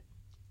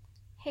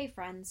Hey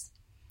friends,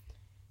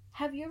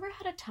 have you ever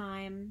had a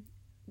time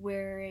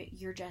where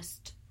you're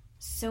just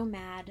so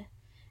mad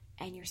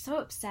and you're so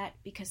upset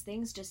because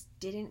things just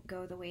didn't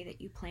go the way that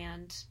you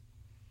planned?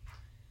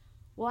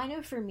 Well, I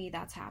know for me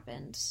that's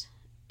happened.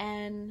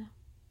 And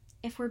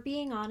if we're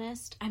being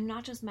honest, I'm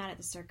not just mad at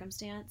the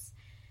circumstance,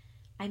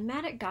 I'm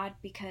mad at God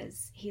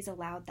because He's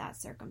allowed that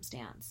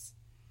circumstance.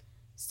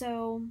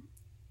 So,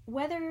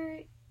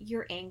 whether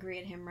you're angry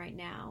at Him right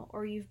now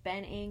or you've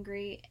been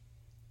angry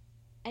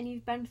and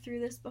you've been through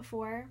this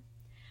before,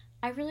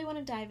 I really want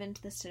to dive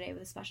into this today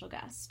with a special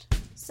guest.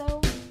 So,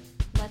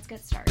 let's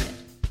get started.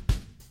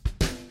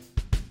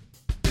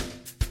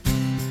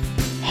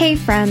 Hey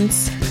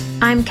friends,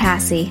 I'm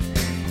Cassie,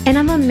 and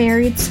I'm a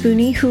married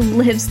spoonie who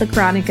lives the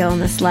chronic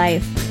illness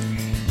life.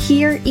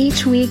 Here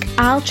each week,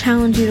 I'll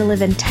challenge you to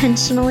live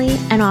intentionally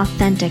and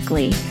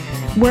authentically,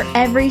 where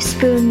every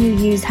spoon you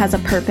use has a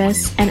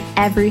purpose and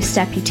every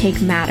step you take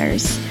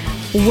matters.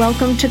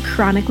 Welcome to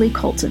Chronically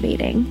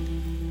Cultivating.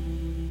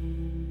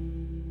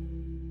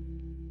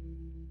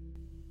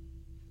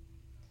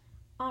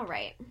 All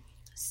right,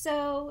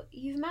 so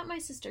you've met my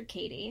sister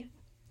Katie.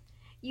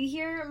 You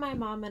hear my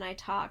mom and I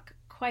talk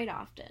quite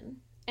often,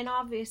 and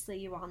obviously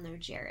you all know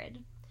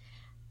Jared.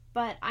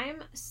 But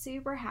I'm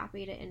super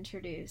happy to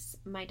introduce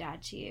my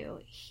dad to you.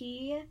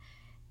 He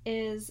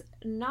is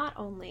not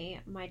only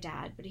my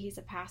dad, but he's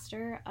a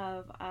pastor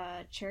of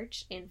a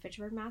church in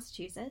Fitchburg,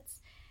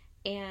 Massachusetts,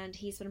 and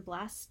he's been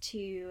blessed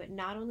to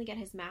not only get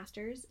his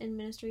master's in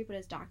ministry, but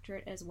his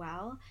doctorate as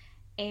well.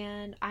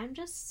 And I'm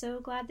just so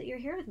glad that you're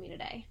here with me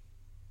today.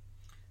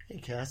 Hey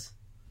Cass,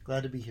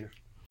 glad to be here.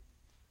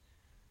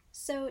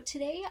 So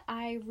today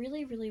I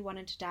really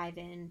wanted to dive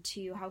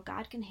into how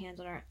God can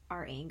handle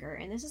our anger.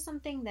 And this is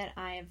something that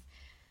I've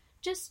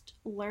just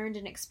learned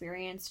and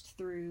experienced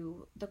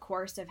through the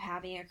course of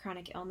having a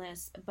chronic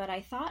illness. But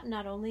I thought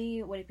not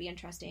only would it be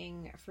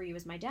interesting for you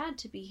as my dad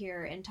to be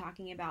here and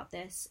talking about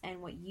this and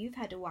what you've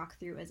had to walk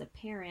through as a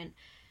parent,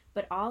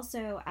 but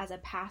also as a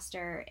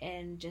pastor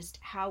and just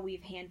how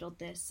we've handled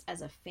this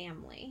as a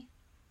family.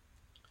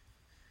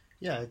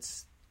 Yeah,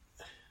 it's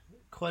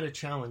quite a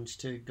challenge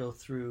to go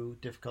through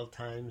difficult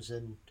times,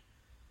 and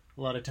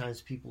a lot of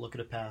times people look at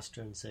a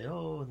pastor and say,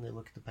 oh, and they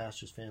look at the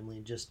pastor's family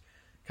and just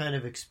kind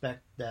of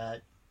expect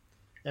that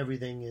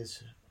everything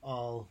is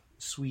all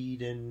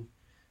sweet and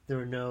there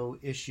are no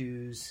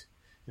issues.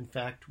 In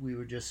fact, we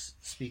were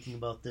just speaking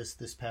about this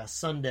past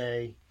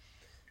Sunday.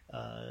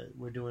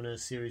 We're doing a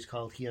series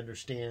called He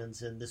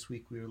Understands, and this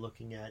week we were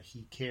looking at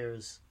He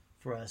Cares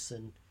for Us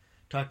and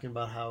talking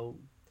about how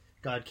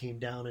God came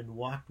down and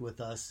walked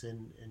with us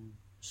and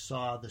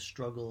saw the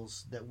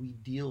struggles that we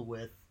deal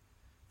with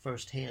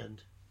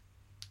firsthand.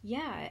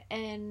 Yeah,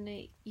 and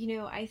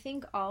I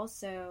think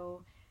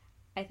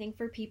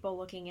for people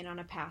looking in on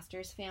a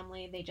pastor's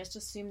family, they just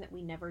assume that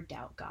we never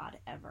doubt God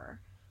ever.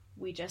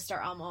 We just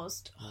are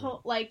almost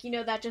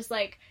that just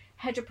like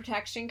hedge of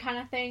protection kind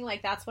of thing.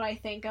 Like that's what I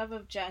think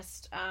of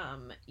just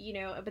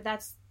but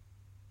that's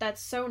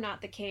so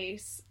not the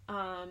case.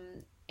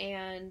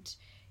 And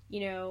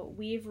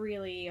we've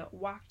really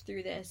walked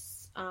through this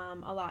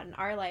a lot in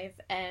our life,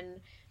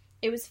 and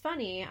it was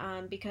funny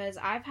because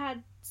I've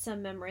had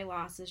some memory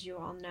loss, as you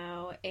all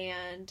know,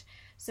 and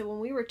so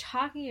when we were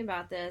talking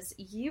about this,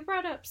 you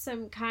brought up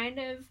some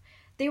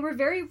they were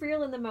very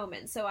real in the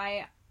moment, so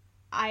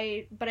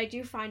but I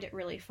do find it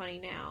really funny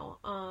now,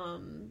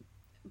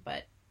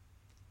 but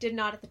did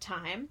not at the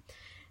time,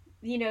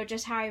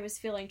 just how I was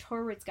feeling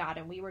towards God,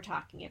 and we were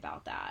talking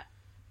about that.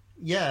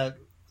 Yeah,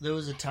 there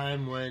was a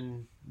time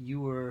when you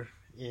were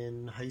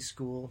in high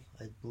school,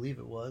 I believe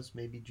it was,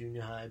 maybe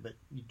junior high, but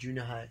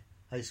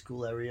high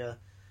school area.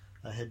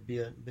 I had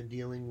been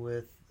dealing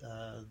with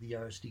the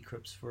RSD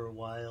Crips for a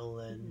while,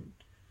 and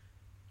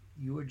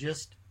you were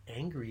just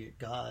angry at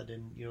God.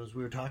 And as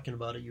we were talking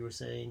about it, you were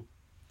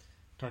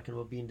talking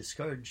about being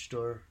discouraged,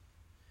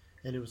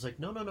 and it was like,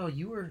 no,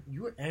 you were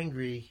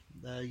angry.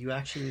 You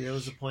actually, there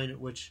was a point at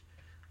which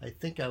I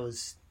think I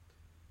was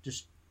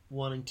just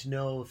wanting to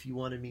know if you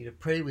wanted me to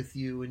pray with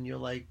you, and you're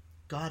like,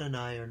 God and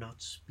I are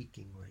not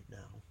speaking right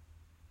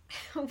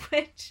now.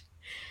 Which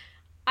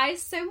I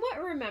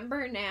somewhat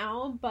remember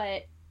now,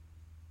 but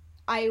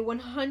I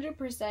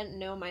 100%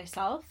 know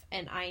myself,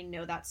 and I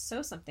know that's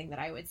something that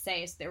I would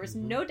say. So there was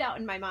no doubt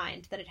in my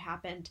mind that it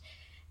happened,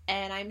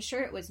 and I'm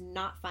sure it was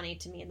not funny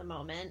to me in the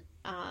moment.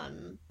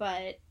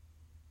 But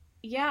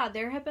yeah,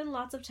 there have been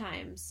lots of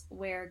times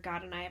where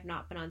God and I have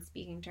not been on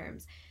speaking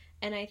terms,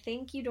 and I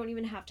think you don't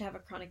even have to have a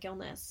chronic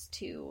illness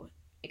to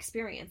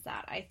experience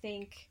that. I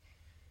think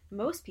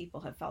most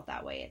people have felt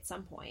that way at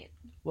some point.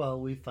 Well,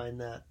 we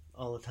find that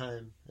all the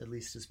time, at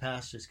least as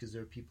pastors, because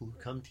there are people who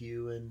come to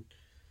you and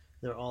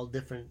they're all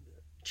different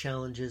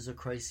challenges or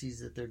crises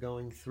that they're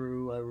going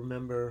through. I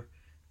remember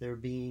there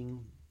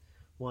being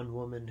one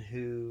woman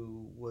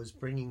who was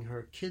bringing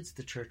her kids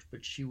to church,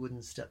 but she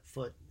wouldn't step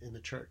foot in the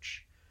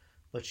church.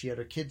 But she had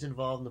her kids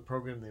involved in the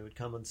program. They would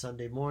come on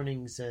Sunday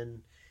mornings,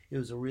 and it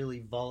was a really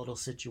volatile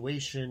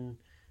situation,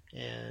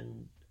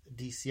 and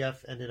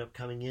DCF ended up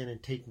coming in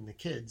and taking the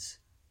kids.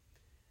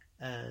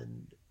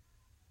 and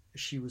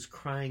she was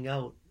crying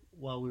out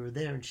while we were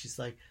there, and she's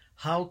like,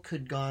 how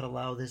could God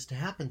allow this to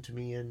happen to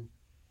me? And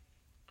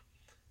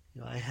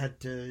I had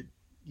to,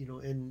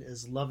 in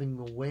as loving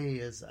a way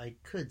as I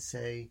could,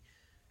 say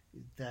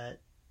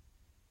that,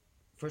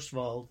 first of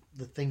all,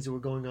 the things that were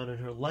going on in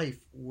her life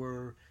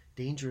were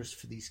dangerous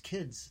for these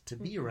kids to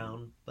be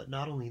around, but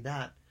not only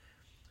that,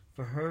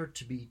 for her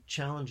to be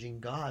challenging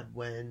God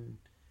when,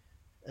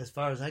 as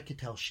far as I could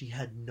tell, she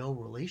had no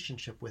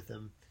relationship with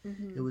him.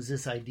 It was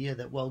this idea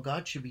that, well,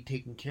 God should be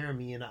taking care of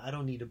me and I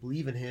don't need to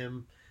believe in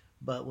him,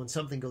 but when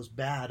something goes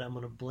bad, I'm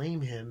going to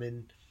blame him,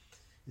 and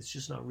it's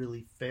just not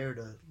really fair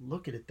to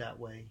look at it that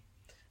way.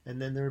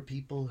 And then there are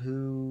people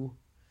who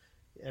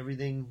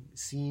everything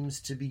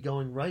seems to be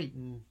going right,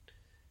 and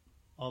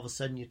all of a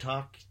sudden you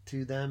talk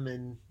to them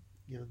and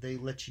they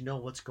let you know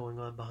what's going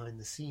on behind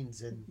the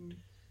scenes, and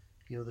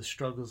the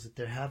struggles that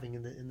they're having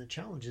and the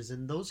challenges,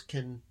 and those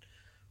can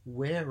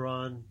wear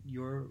on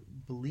your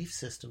belief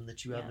system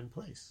that you have in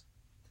place.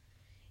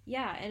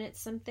 Yeah, and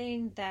it's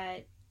something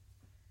that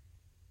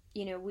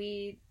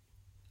we,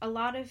 a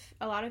lot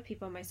of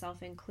people,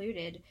 myself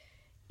included,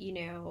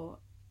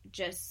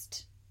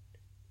 just,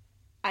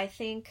 I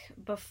think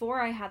before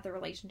I had the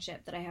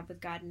relationship that I have with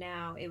God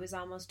now, it was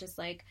almost just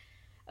like,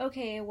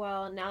 okay,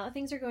 well, now that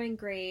things are going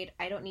great,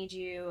 I don't need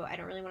you, I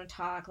don't really want to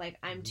talk, like,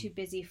 I'm too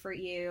busy for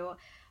you.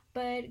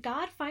 But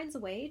God finds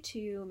a way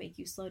to make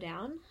you slow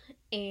down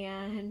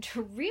and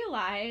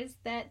realize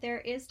that there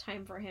is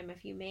time for him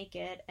if you make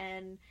it.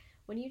 And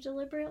when you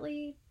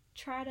deliberately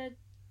try to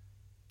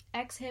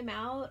X him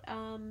out,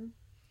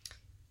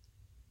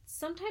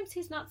 sometimes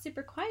he's not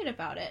super quiet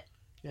about it.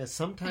 Yeah,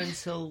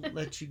 sometimes he'll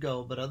let you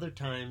go, but other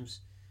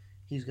times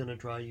he's going to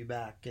draw you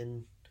back.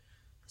 And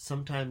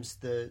sometimes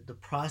the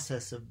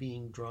process of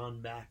being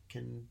drawn back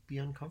can be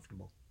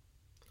uncomfortable.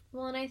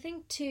 Well, and I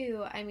think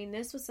too,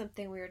 this was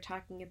something we were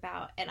talking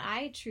about, and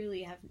I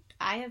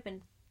have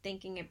been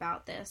thinking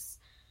about this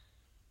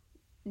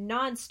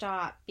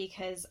nonstop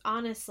because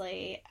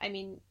honestly,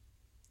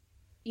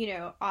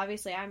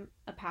 obviously I'm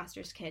a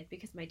pastor's kid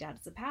because my dad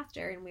is a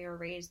pastor and we were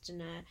raised in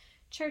a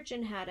church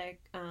and had a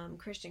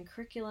Christian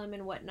curriculum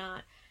and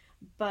whatnot,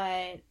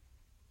 but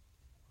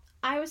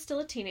I was still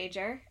a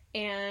teenager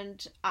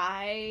and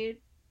I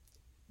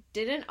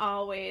didn't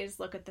always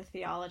look at the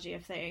theology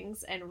of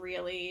things and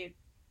really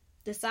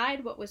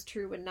decide what was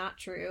true and not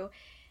true.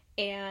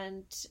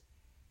 And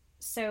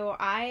so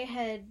I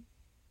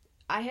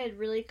had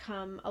really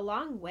come a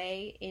long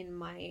way in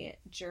my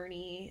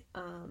journey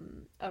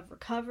of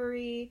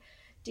recovery,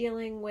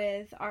 dealing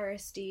with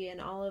RSD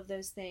and all of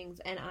those things,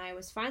 and I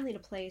was finally at a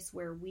place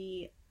where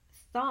we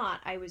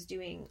thought I was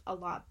doing a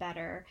lot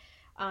better,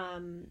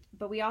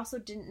 but we also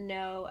didn't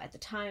know at the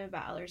time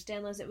about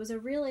Ehlers-Danlos. It was a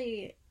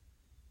really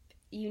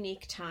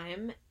unique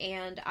time,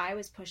 and I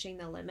was pushing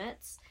the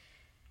limits.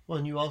 Well,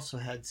 and you also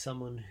had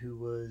someone who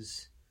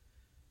was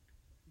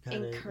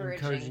kind of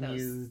encouraging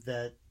you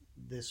that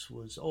this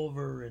was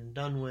over and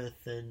done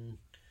with, and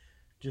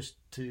just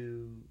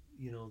to,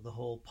 the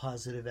whole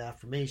positive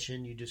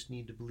affirmation, you just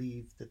need to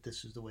believe that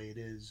this is the way it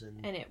is.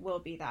 And it will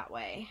be that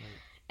way. Right.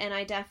 And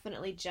I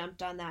definitely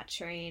jumped on that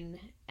train.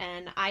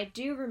 And I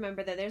do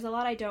remember that there's a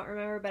lot I don't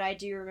remember, but I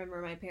do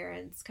remember my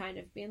parents kind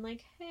of being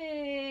like,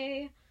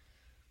 hey,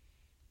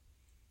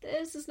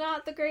 this is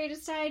not the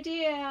greatest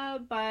idea,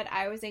 but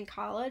I was in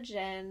college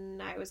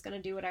and I was going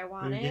to do what I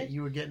wanted.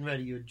 You were getting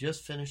ready. You had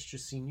just finished your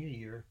senior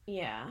year.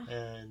 Yeah.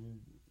 And,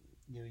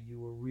 you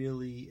were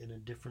really in a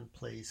different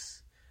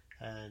place.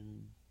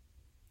 And,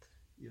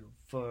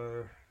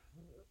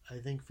 I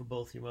think for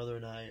both your mother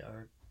and I,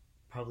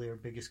 our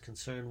biggest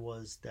concern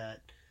was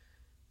that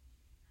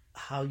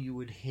how you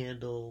would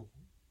handle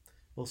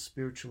both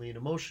spiritually and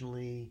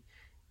emotionally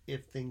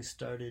if things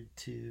started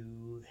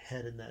to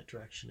head in that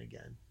direction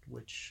again,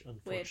 which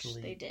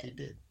unfortunately they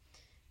did.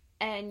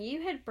 And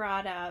you had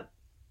brought up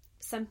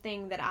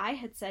something that I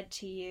had said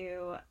to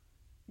you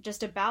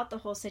just about the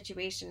whole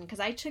situation, because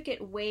I took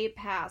it way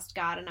past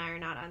God and I are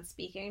not on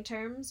speaking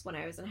terms when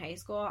I was in high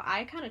school.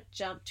 I kind of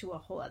jumped to a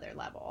whole other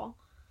level.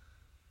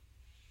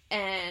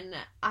 And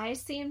I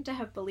seemed to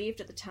have believed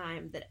at the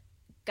time that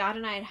God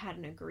and I had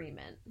an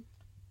agreement.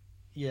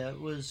 Yeah, it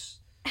was...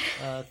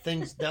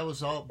 that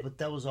was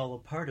all a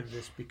part of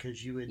this,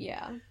 because you had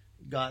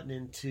gotten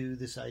into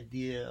this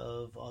idea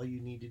of all you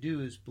need to do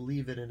is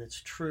believe it and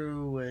it's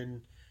true,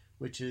 and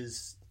which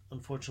is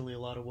unfortunately a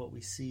lot of what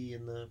we see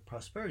in the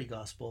prosperity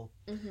gospel.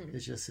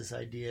 Is just this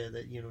idea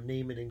that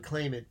name it and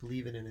claim it,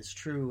 believe it and it's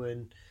true,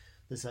 and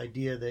this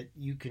idea that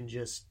you can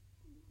just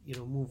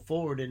move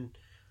forward. And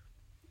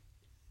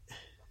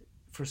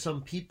for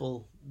some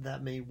people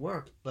that may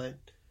work, but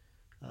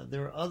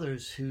there are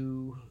others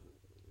who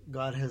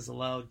God has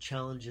allowed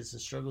challenges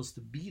and struggles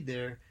to be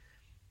there.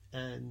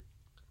 And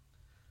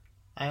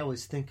I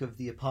always think of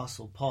the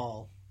Apostle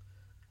Paul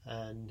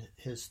and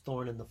his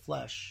thorn in the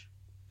flesh.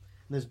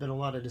 And there's been a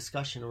lot of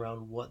discussion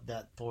around what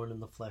that thorn in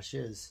the flesh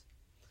is.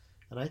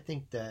 And I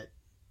think that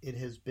it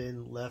has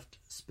been left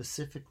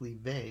specifically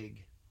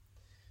vague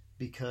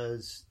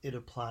because it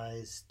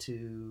applies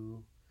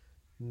to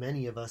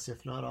many of us,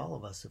 if not all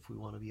of us, if we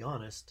want to be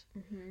honest,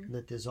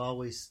 that there's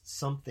always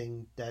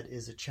something that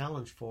is a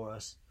challenge for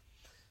us,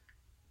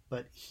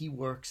 but he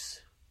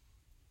works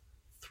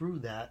through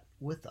that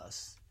with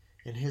us,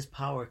 and his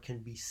power can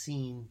be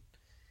seen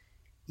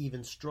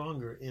even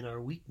stronger in our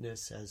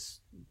weakness, as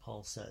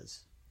Paul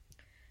says.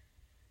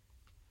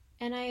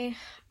 And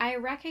I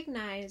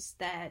recognize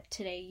that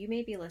today you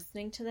may be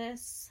listening to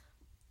this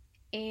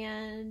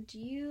and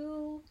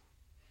you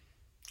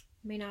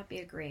may not be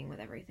agreeing with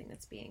everything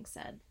that's being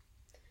said.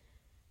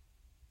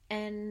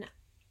 And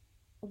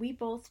we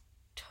both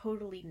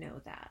totally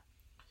know that.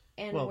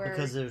 And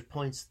because there's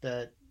points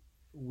that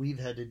we've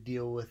had to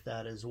deal with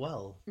that as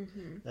well.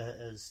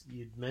 As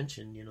you'd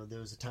mentioned, there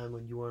was a time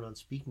when you weren't on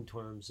speaking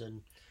terms,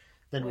 and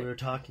then we were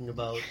talking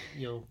about,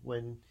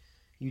 when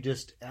you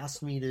just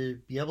asked me to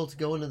be able to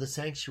go into the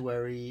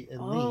sanctuary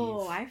and leave.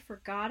 Oh, I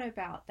forgot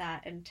about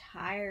that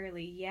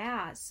entirely.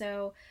 Yeah.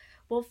 So,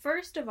 well,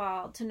 first of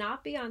all, to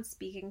not be on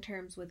speaking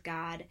terms with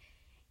God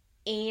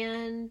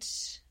and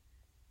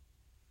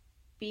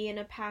be in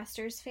a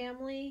pastor's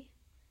family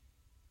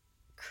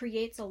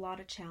creates a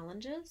lot of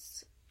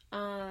challenges.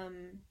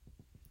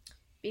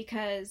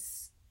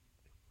 Because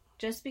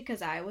just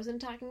because I wasn't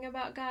talking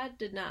about God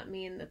did not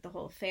mean that the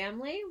whole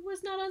family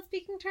was not on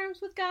speaking terms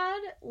with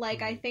God,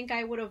 like I think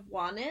I would have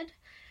wanted.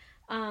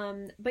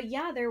 But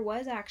yeah, there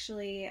was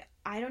actually,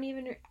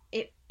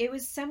 it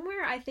was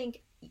somewhere, I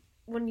think,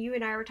 when you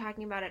and I were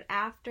talking about it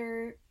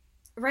after,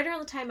 right around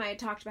the time I had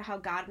talked about how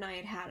God and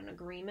I had an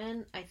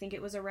agreement. I think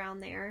it was around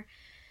there.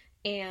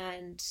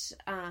 And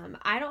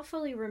I don't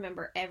fully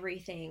remember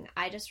everything.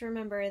 I just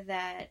remember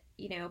that,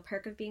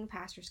 perk of being a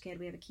pastor's kid,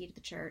 we have a key to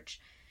the church.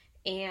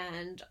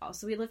 And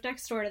also we live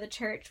next door to the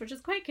church, which is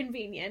quite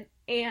convenient.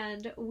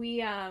 And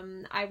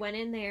I went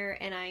in there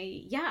and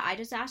I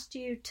just asked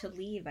you to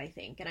leave, I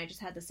think. And I just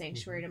had the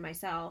sanctuary to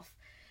myself.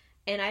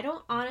 And I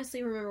don't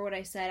honestly remember what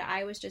I said.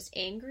 I was just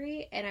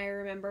angry. And I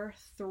remember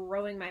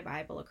throwing my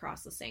Bible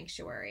across the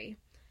sanctuary.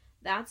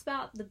 That's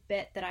about the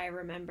bit that I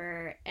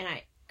remember. And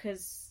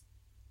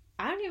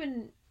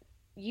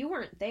you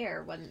weren't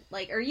there when,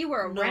 or you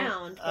were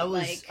around.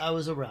 No, I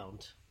was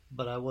around,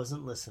 but I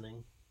wasn't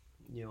listening.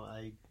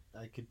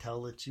 I could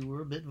tell that you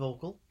were a bit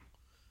vocal,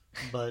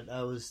 but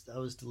I was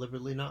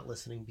deliberately not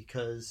listening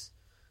because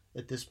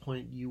at this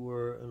point you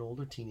were an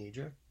older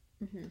teenager,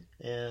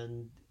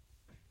 and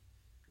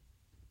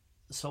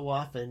so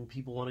often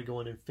people want to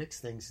go in and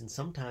fix things, and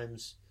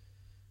sometimes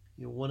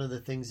one of the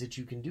things that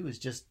you can do is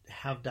just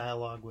have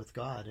dialogue with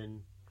God.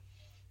 And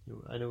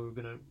I know we're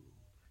going to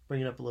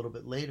bring it up a little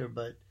bit later,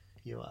 but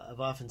I've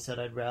often said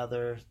I'd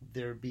rather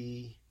there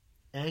be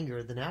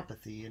anger than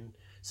apathy, and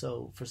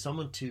so for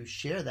someone to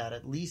share that,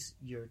 at least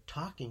you're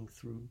talking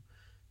through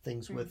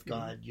things with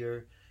God.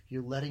 You're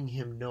letting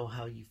him know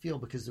how you feel,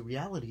 because the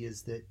reality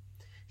is that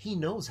he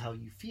knows how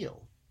you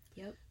feel.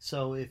 Yep.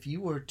 So if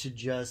you were to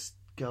just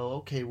go,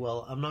 okay,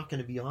 well, I'm not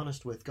going to be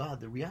honest with God,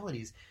 the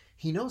reality is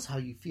he knows how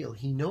you feel.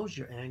 He knows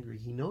you're angry.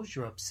 He knows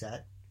you're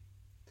upset.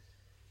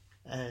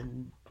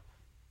 And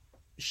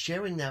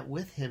sharing that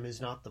with him is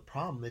not the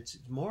problem. It's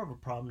more of a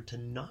problem to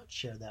not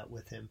share that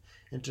with him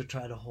and to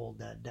try to hold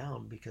that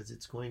down, because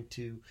it's going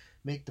to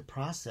make the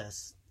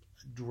process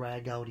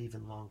drag out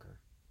even longer.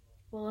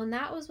 Well, and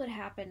that was what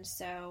happened.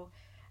 So,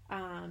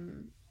 I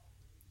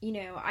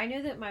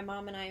know that my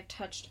mom and I have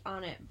touched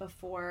on it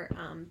before,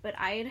 but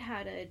I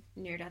had a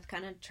near-death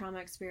kind of trauma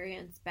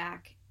experience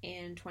back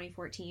in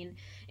 2014, and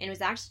it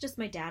was actually just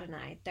my dad and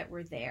I that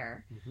were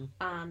there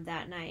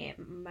that night.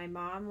 My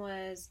mom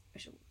was...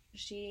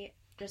 She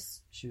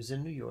was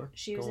in New York.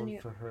 She was going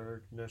for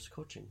her nurse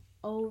coaching.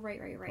 Oh, right.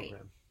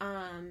 Program.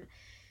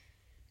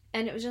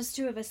 And it was just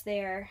two of us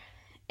there,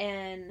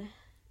 and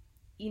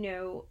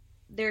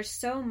there's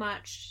so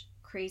much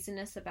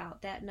craziness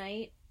about that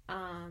night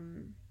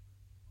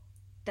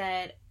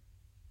that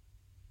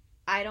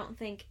I don't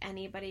think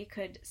anybody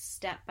could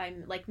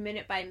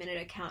minute by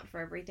minute account for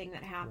everything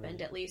that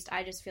happened. Right. At least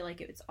I just feel like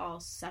it was all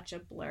such a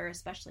blur,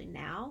 especially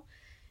now,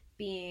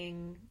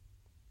 being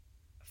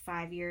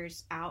 5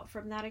 years out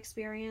from that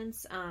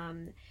experience.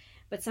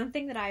 But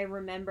something that I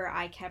remember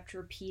I kept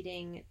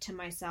repeating to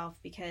myself,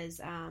 because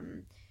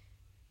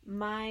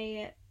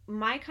my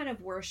kind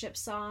of worship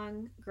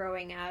song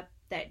growing up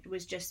that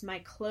was just my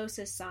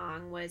closest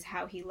song was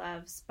How He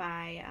Loves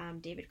by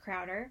David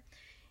Crowder.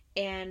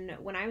 And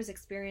when I was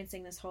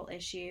experiencing this whole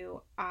issue,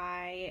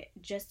 I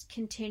just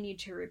continued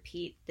to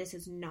repeat, this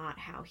is not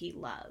how he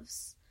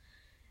loves.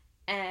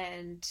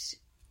 And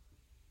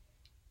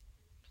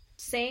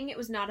saying it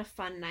was not a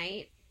fun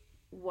night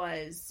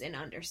was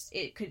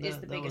is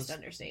the biggest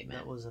understatement.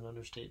 That was an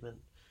understatement.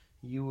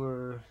 You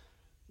were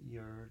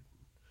your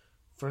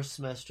first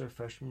semester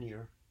freshman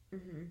year,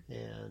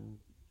 and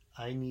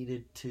I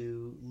needed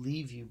to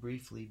leave you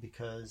briefly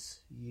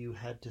because you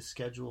had to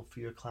schedule for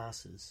your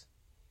classes.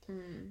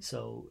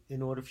 So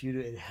in order for you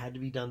it had to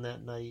be done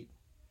that night,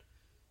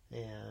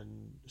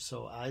 and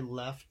so I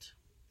left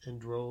and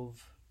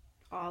drove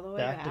all the way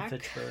back to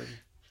Fitchburg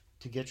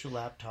to get your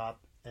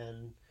laptop,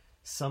 and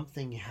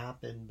something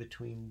happened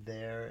between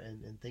there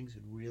and things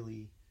had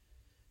really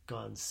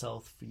gone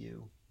south for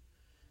you.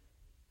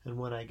 And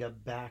when I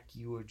got back,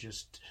 you were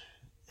just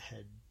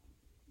had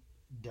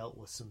dealt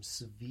with some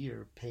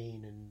severe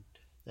pain, and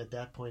at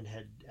that point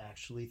had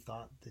actually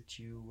thought that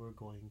you were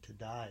going to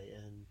die.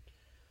 And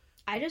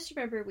I just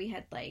remember we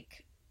had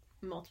like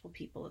multiple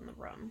people in the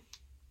room.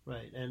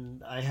 Right,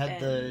 and I had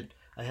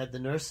the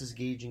nurses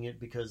gauging it,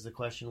 because the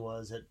question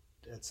was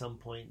at some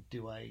point,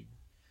 do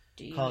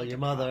you call your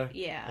mother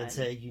and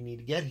say you need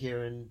to get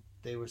here? And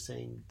they were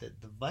saying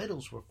that the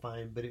vitals were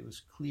fine, but it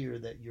was clear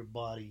that your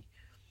body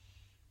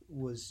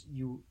was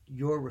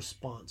your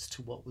response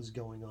to what was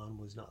going on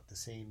was not the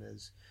same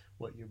as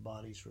what your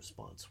body's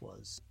response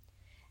was.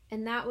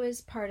 And that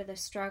was part of the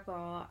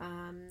struggle.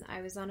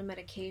 I was on a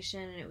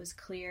medication, and it was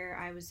clear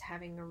I was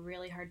having a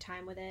really hard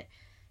time with it.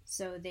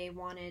 So they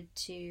wanted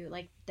to,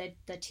 like,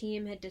 the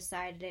team had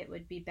decided it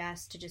would be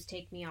best to just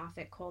take me off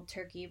it cold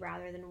turkey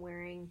rather than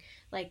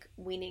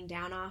weaning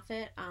down off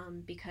it,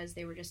 because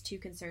they were just too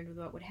concerned with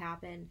what would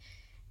happen,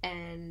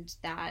 and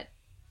that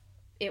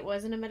it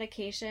wasn't a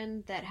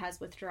medication that has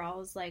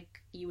withdrawals like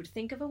you would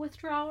think of a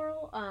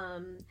withdrawal,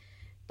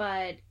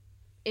 but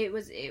it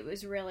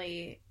was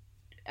really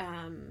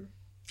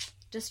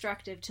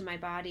destructive to my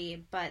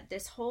body. But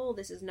this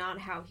is not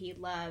how he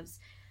loves.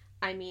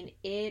 I mean,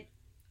 it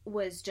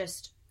was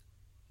just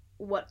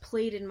what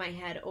played in my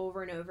head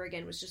over and over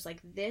again was just like,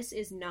 this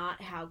is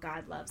not how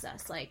God loves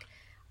us. Like,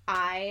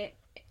 I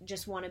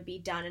just want to be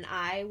done. And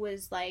I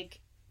was like,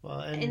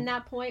 in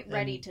that point,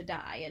 ready to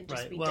die and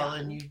just be done. Well,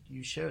 and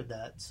you shared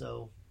that.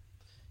 So,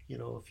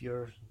 if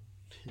you're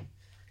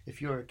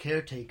a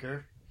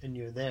caretaker and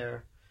you're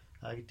there,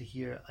 I get to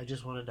hear, I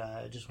just want to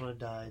die. I just want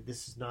to die.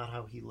 This is not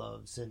how he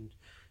loves. And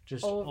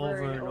just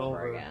over and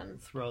over again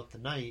throughout the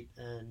night.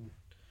 And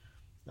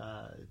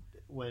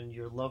when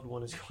your loved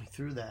one is going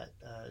through that,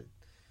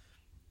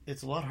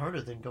 it's a lot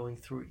harder than going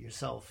through it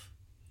yourself,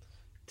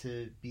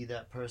 to be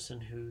that person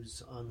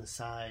who's on the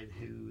side,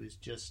 who is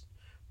just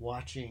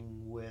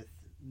watching with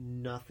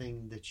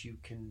nothing that you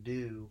can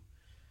do.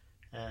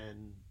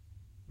 And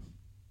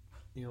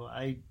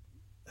I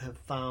have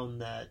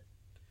found that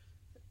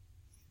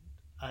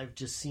I've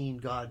just seen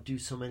God do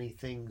so many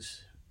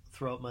things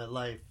throughout my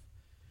life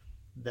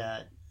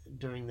that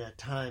during that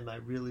time I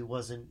really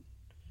wasn't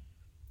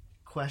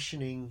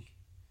questioning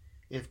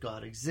if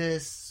God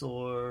exists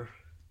or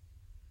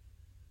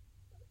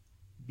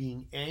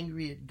being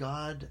angry at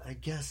God. I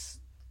guess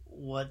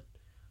what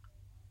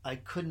I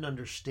couldn't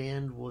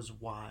understand was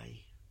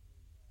why.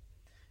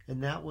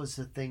 And that was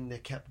the thing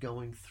that kept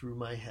going through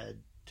my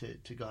head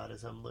to God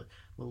as I'm like,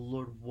 well,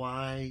 Lord,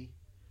 why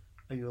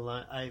are you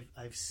allowing?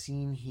 I've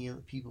seen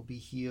people be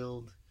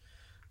healed.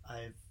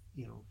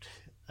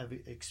 I've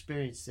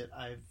experienced it.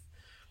 I've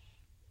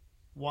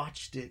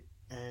watched it,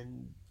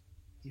 and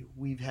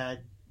we've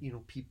had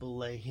people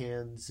lay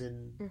hands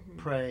and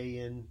pray,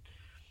 and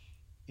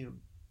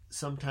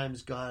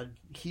sometimes God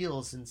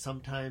heals and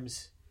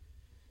sometimes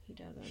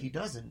he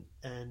doesn't,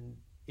 and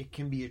it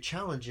can be a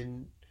challenge,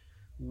 and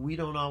we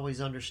don't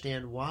always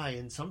understand why,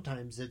 and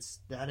sometimes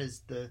that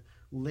is the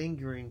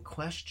lingering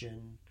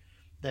question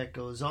that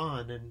goes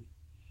on. And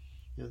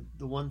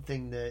the one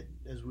thing that,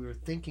 as we were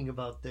thinking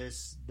about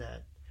this,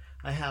 that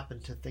I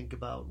happened to think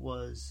about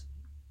was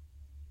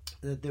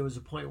that there was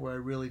a point where I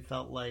really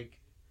felt like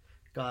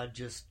God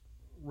just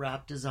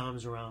wrapped his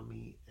arms around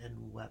me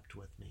and wept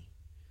with me.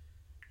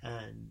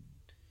 And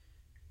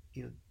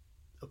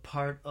a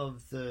part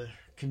of the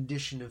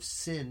condition of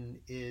sin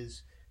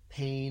is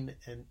pain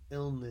and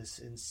illness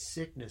and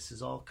sickness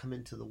has all come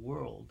into the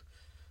world.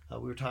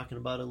 We were talking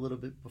about a little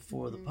bit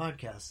before the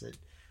podcast that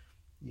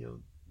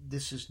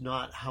this is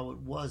not how it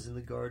was in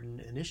the garden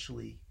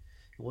initially.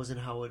 It wasn't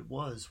how it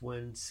was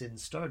when sin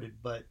started.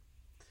 But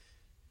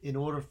in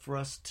order for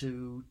us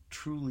to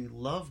truly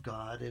love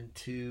God and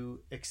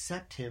to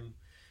accept him,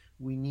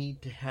 we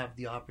need to have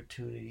the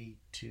opportunity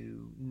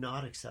to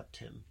not accept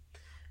him.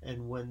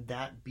 And when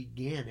that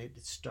began,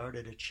 it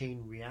started a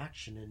chain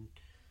reaction.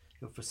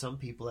 And for some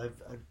people,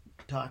 I've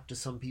talked to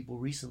some people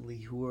recently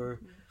who are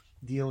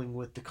dealing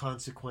with the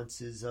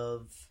consequences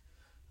of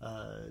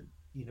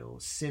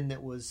sin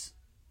that was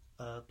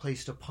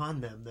placed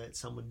upon them, that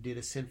someone did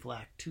a sinful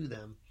act to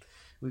them.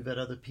 We've had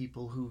other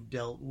people who've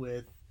dealt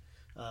with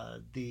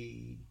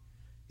the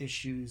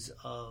issues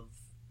of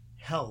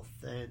health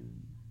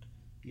and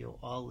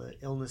all the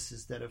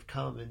illnesses that have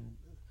come, and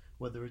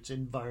whether it's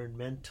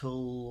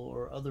environmental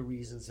or other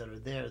reasons that are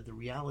there. The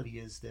reality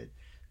is that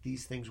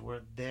these things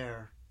weren't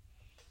there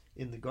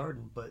in the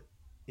garden, but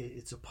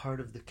it's a part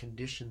of the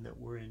condition that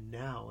we're in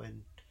now.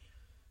 And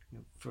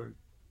for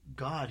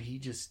God,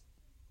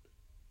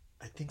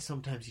 I think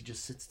sometimes he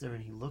just sits there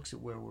and he looks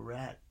at where we're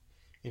at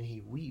and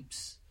he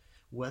weeps,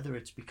 whether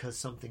it's because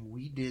something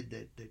we did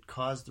that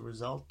caused the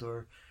result,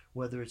 or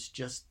whether it's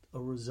just a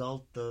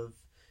result of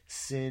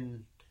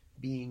sin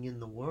being in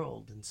the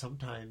world. And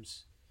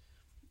sometimes,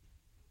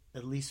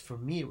 at least for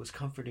me, it was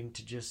comforting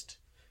to just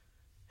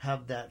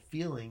have that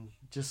feeling,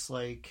 just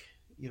like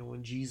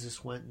when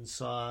Jesus went and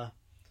saw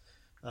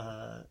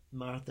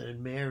Martha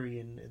and Mary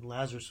and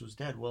Lazarus was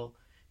dead. Well,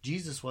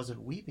 Jesus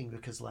wasn't weeping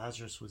because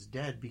Lazarus was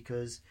dead,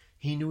 because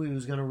he knew he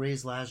was going to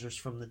raise Lazarus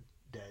from the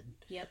dead.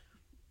 Yep.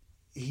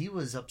 He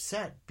was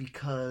upset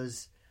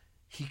because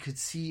he could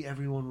see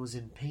everyone was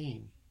in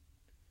pain,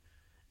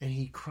 and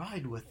he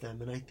cried with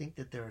them. And I think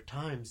that there are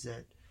times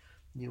that,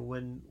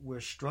 when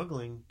we're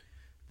struggling,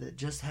 that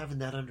just having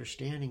that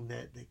understanding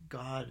that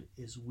God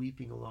is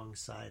weeping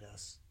alongside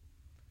us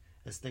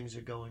as things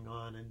are going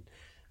on, and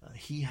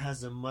he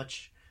has a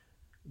much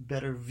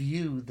better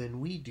view than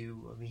we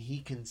do. I mean,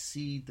 he can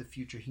see the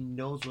future. He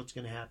knows what's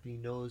going to happen. He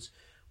knows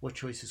what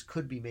choices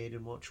could be made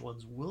and which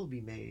ones will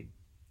be made.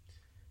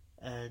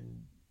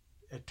 And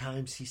at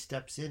times he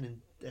steps in,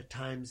 and at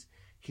times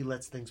he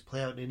lets things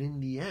play out. And in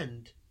the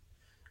end,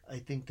 I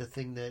think the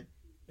thing that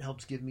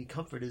helps give me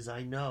comfort is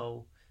I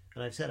know,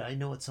 and I've said, I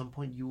know at some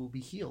point you will be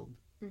healed.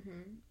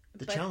 Mm-hmm.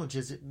 The challenge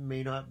is it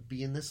may not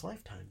be in this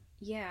lifetime.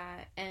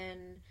 Yeah,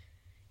 and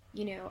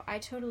I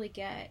totally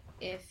get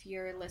if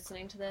you're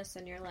listening to this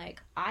and you're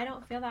like, I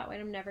don't feel that way,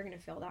 and I'm never going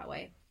to feel that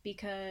way,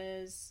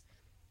 because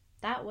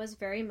that was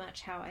very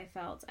much how I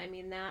felt. I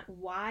mean, that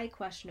why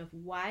question of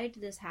why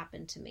did this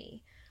happen to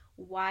me?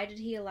 Why did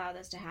he allow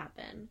this to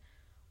happen?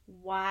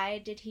 Why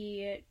did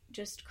he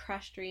just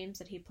crush dreams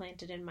that he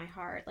planted in my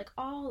heart? Like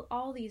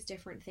all these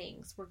different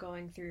things were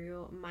going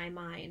through my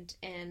mind.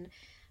 And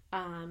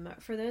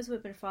for those who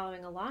have been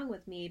following along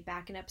with me,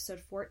 back in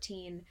episode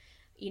 14,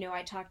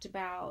 I talked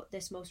about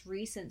this most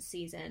recent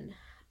season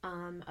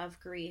of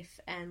grief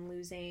and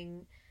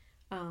losing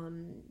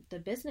the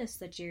business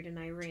that Jared and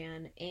I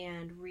ran,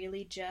 and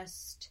really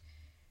just,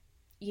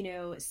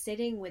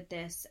 sitting with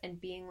this and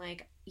being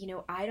like,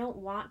 I don't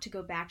want to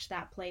go back to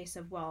that place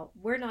of, well,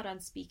 we're not on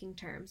speaking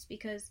terms,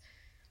 because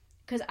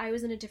I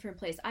was in a different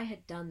place. I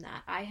had done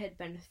that. I had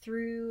been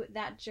through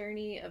that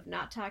journey of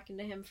not talking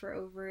to him for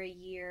over a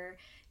year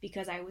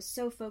because I was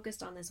so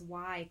focused on this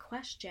why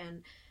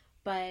question.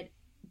 But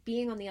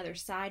being on the other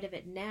side of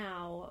it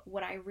now,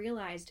 what I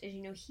realized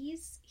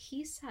is,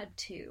 he's sad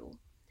too.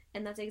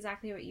 And that's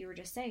exactly what you were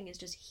just saying, is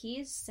just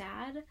he's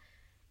sad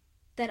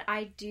that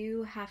I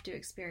do have to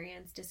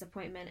experience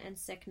disappointment and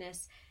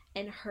sickness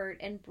and hurt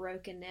and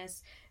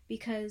brokenness,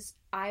 because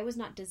I was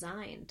not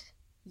designed,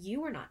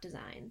 you were not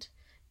designed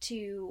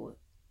to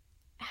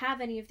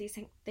have any of these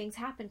things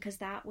happen, because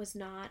that was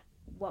not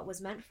what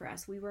was meant for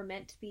us. We were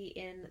meant to be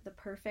in the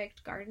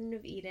perfect Garden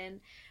of Eden,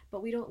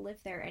 but we don't live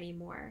there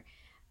anymore.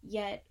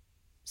 Yet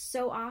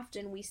so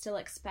often we still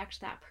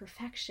expect that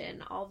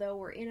perfection, although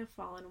we're in a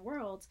fallen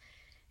world.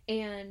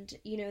 And,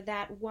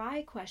 that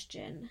why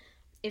question,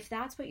 if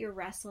that's what you're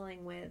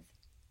wrestling with,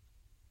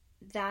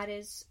 that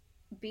is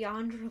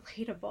beyond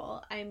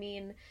relatable. I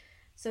mean,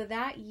 so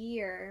that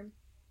year,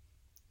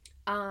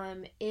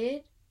 I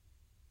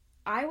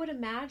would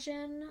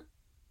imagine,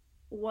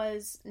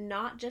 was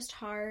not just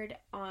hard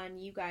on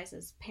you guys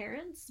as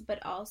parents,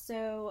 but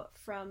also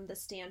from the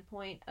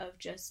standpoint of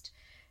just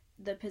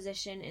the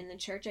position in the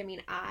church. I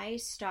mean, I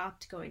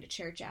stopped going to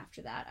church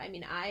after that. I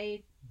mean,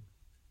 I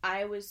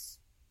was,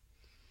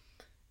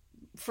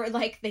 for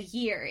like the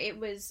year, it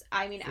was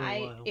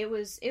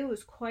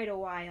quite a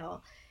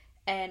while,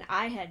 and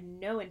I had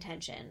no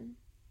intention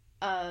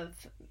of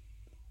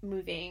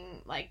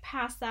moving like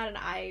past that. And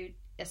I,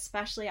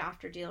 especially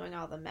after dealing with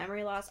all the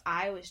memory loss,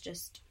 I was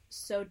just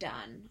so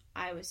done.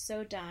 I was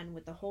so done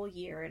with the whole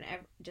year and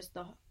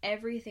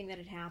everything that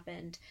had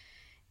happened.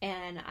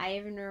 And I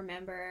even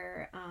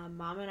remember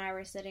Mom and I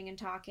were sitting and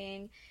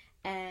talking,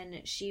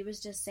 and she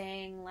was just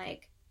saying,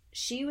 like,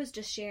 she was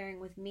just sharing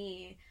with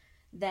me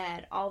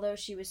that although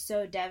she was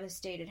so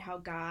devastated how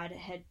God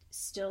had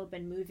still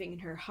been moving in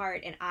her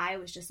heart, and I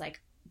was just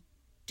like,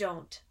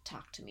 don't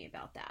talk to me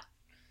about that.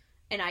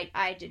 And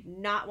I did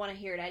not want to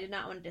hear it. I did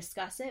not want to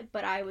discuss it,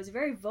 but I was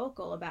very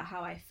vocal about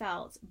how I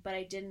felt, but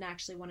I didn't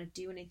actually want to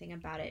do anything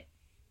about it.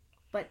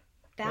 But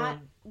that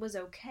was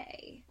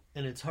okay.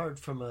 And it's hard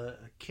from a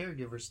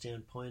caregiver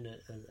standpoint,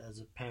 as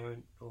a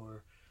parent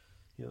or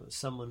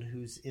someone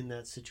who's in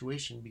that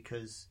situation,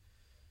 because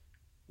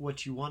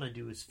what you want to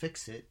do is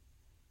fix it.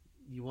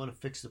 You want to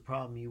fix the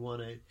problem. You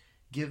want to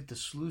give the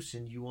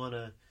solution. You want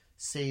to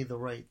say the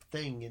right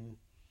thing. And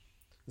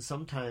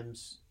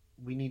sometimes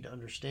we need to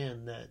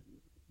understand that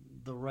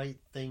the right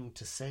thing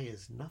to say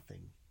is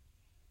nothing.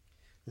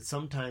 That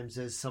sometimes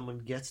as someone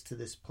gets to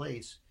this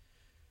place,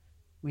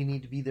 we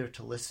need to be there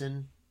to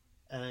listen.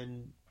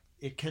 And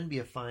it can be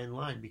a fine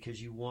line,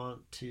 because you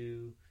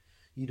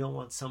don't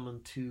want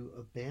someone to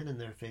abandon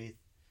their faith,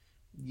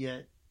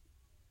 yet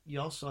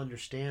you also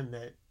understand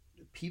that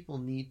people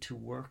need to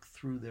work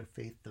through their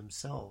faith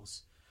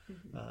themselves.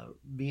 Mm-hmm.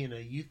 Being a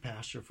youth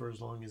pastor for as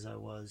long as I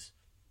was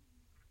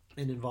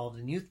and involved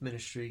in youth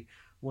ministry,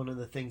 one of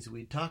the things that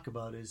we talk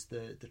about is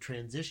the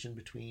transition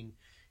between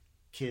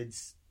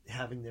kids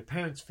having their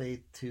parents'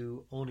 faith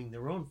to owning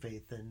their own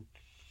faith. And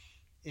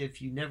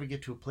if you never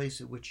get to a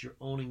place at which you're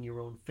owning your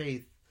own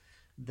faith,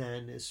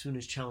 then as soon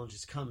as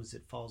challenges comes,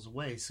 it falls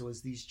away. So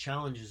as these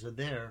challenges are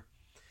there,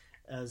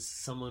 as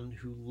someone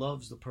who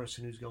loves the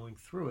person who's going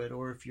through it,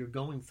 or if you're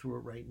going through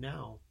it right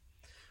now,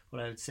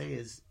 what I would say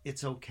is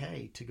it's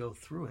okay to go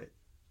through it.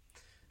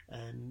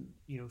 And,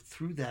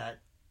 through that,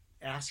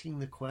 asking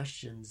the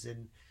questions,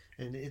 and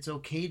it's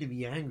okay to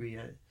be angry.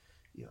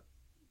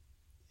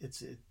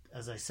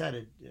 As I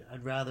said,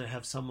 I'd rather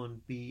have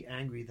someone be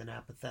angry than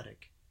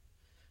apathetic.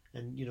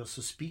 And,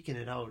 so speaking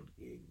it out,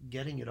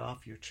 getting it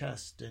off your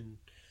chest, and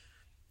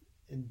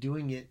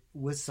doing it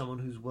with someone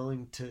who's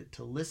willing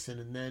to listen.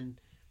 And then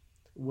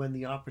when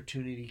the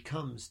opportunity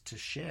comes to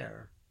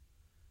share,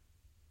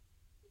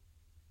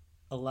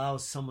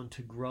 allows someone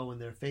to grow in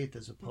their faith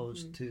as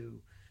opposed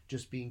to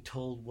just being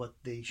told what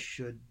they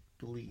should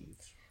believe.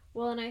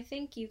 Well, and I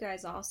think you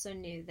guys also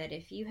knew that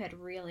if you had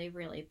really,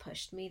 really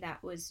pushed me,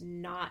 that was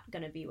not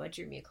going to be what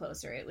drew me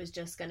closer. It was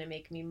just going to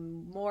make me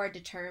more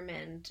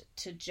determined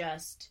to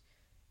just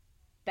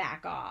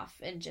back off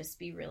and just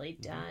be really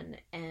done.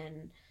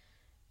 And,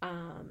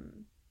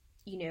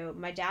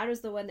 my dad was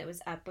the one that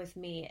was up with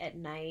me at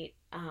night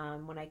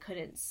when I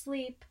couldn't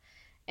sleep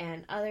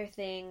and other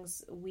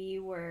things. We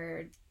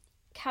were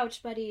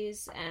couch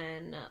buddies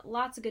and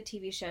lots of good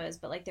TV shows,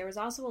 but there was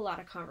also a lot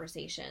of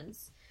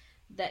conversations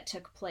that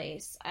took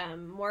place,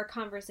 more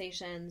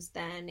conversations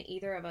than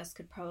either of us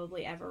could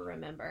probably ever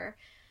remember.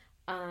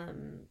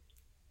 And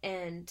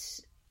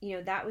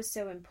that was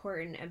so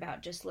important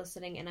about just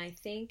listening. And I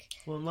think,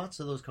 well, lots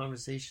of those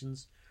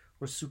conversations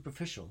were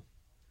superficial.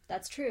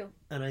 That's true.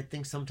 And I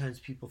think sometimes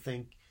people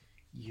think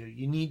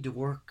you need to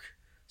work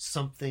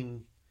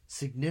something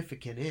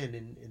significant in,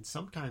 and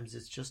sometimes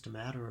it's just a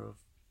matter of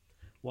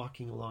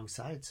walking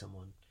alongside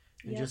someone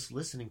and just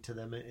listening to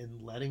them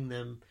and letting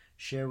them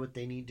share what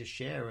they need to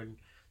share. And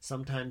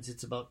sometimes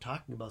it's about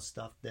talking about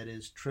stuff that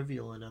is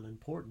trivial and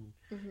unimportant,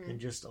 and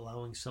just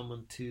allowing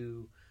someone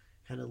to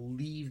kind of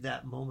leave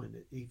that moment,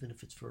 even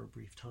if it's for a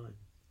brief time.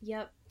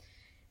 Yep.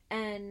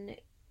 And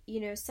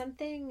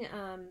something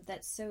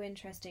that's so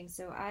interesting.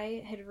 So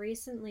I had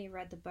recently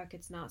read the book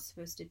It's Not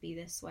Supposed to Be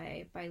This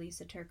Way by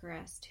Lysa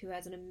TerKeurst, who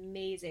has an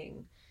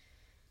amazing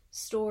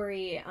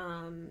story,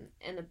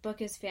 and the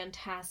book is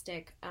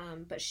fantastic,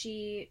 but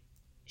she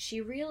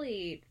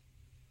really,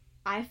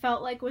 I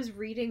felt like, was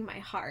reading my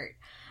heart.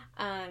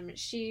 I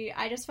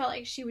just felt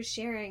like she was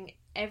sharing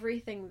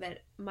everything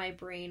that my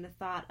brain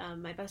thought.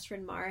 My best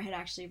friend Mara had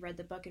actually read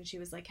the book, and she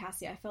was like,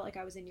 Cassie, I felt like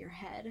I was in your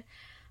head,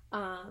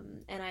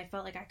 and I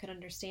felt like I could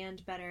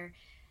understand better.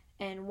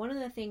 And one of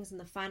the things in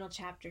the final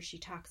chapter she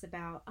talks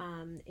about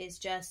is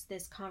just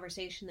this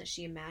conversation that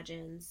she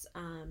imagines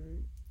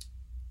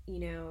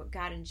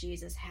God and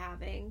Jesus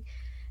having.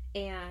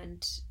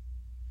 And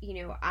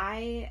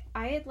I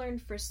had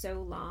learned for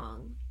so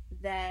long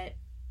that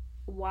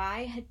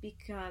why had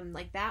become,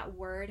 that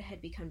word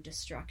had become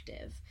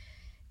destructive,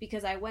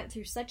 because I went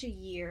through such a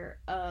year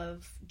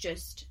of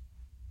just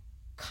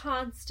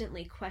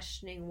constantly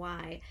questioning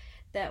why,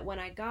 that when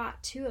I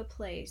got to a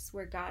place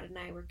where God and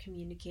I were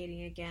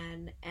communicating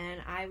again,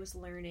 and I was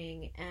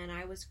learning and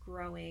I was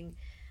growing,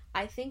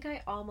 I think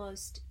I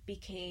almost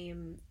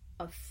became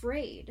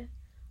afraid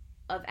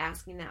of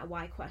asking that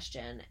why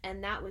question.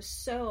 And that was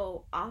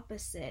so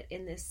opposite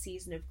in this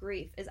season of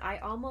grief, is I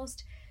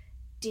almost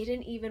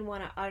didn't even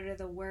want to utter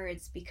the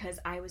words, because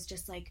I was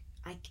just like,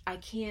 I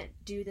can't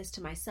do this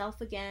to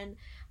myself again.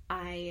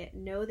 I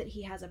know that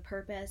he has a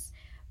purpose.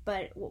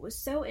 But what was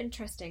so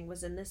interesting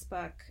was in this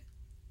book,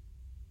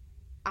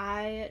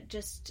 I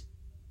just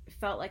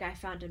felt like I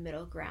found a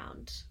middle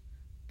ground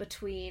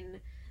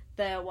between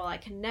I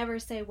can never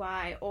say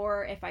why,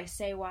 or if I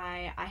say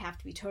why, I have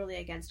to be totally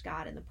against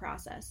God in the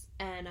process.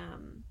 And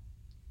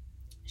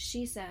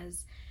she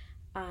says,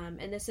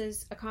 and this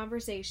is a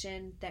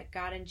conversation that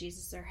God and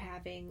Jesus are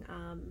having,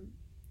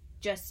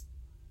 just,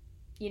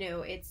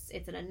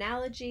 it's an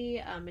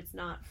analogy, it's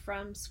not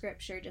from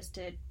scripture, just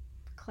to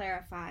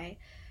clarify,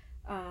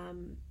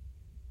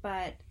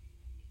 but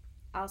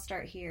I'll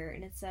start here.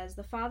 And it says,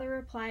 the father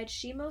replied,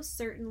 she most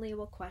certainly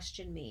will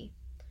question me.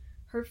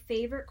 Her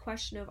favorite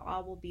question of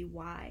all will be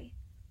why,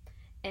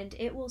 and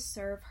it will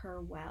serve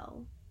her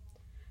well.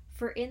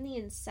 For in the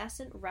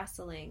incessant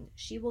wrestling,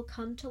 she will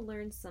come to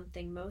learn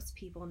something most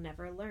people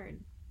never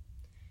learn.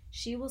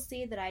 She will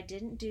see that I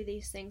didn't do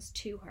these things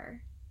to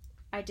her.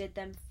 I did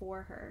them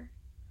for her.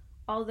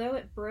 Although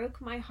it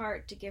broke my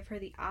heart to give her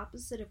the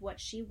opposite of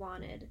what she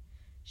wanted,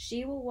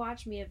 she will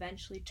watch me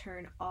eventually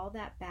turn all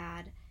that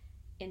bad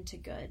into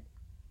good.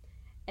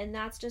 And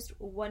that's just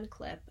one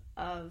clip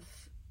of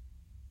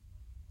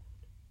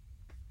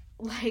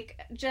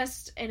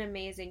just an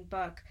amazing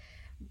book.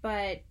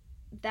 But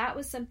that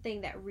was something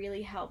that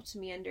really helped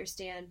me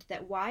understand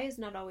that why is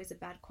not always a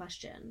bad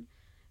question,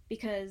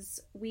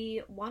 because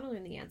we want to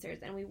learn the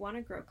answers and we want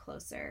to grow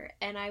closer.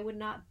 And I would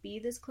not be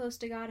this close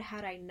to God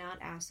had I not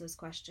asked those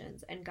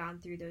questions and gone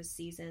through those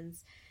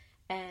seasons.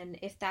 And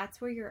if that's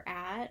where you're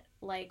at,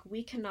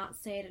 we cannot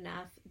say it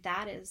enough,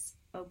 that is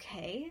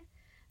okay.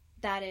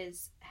 That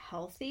is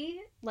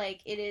healthy.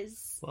 It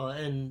is. Well,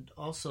 and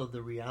also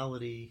the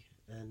reality,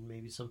 and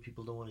maybe some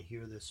people don't want to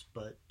hear this,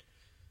 but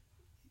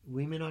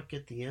we may not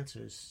get the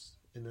answers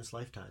in this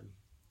lifetime.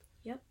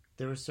 Yep.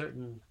 There are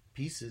certain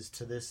pieces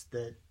to this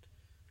that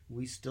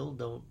we still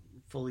don't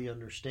fully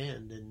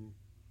understand, and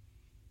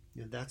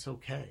that's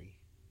okay.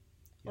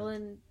 Well,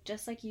 and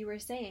just like you were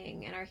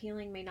saying, and our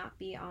healing may not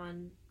be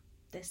on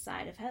this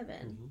side of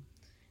heaven. Mm-hmm.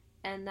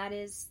 And that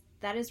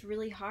is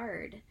really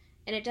hard.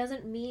 And it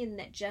doesn't mean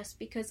that just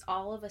because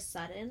all of a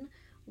sudden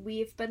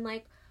we've been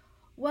like,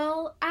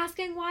 well,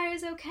 asking why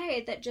is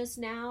okay, that just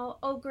now,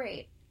 oh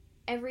great,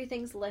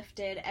 everything's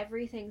lifted,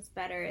 everything's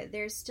better.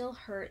 There's still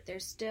hurt,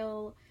 there's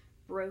still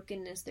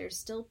brokenness, there's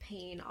still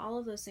pain. All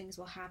of those things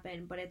will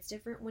happen, but it's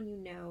different when you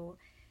know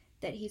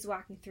that he's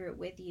walking through it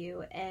with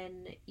you.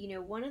 And,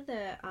 one of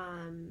the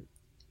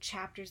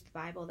chapters of the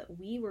Bible that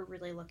we were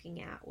really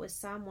looking at was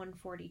Psalm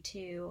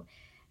 142.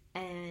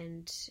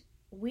 And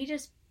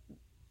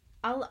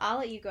I'll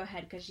let you go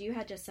ahead, because you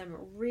had just some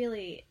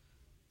really,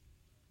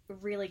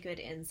 really good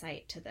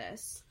insight to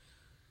this.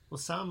 Well,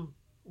 Psalm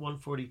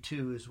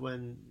 142 is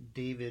when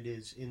David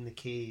is in the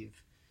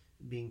cave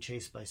being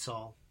chased by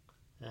Saul.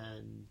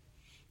 And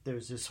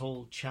there's this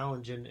whole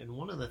challenge. And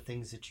one of the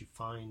things that you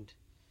find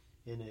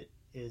in it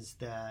is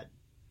that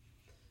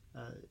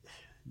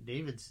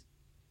David's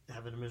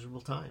having a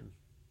miserable time.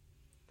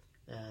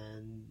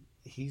 And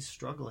he's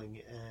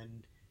struggling,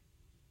 and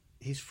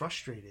he's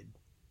frustrated,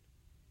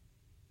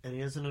 and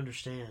he doesn't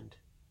understand,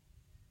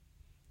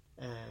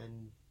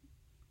 and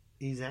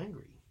he's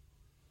angry.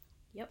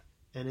 Yep.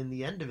 And in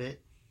the end of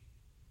it,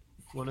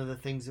 one of the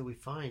things that we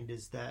find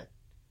is that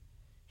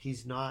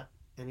he's not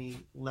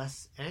any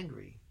less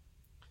angry.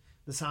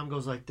 The psalm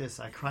goes like this: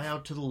 I cry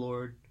out to the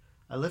Lord,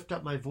 I lift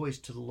up my voice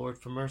to the Lord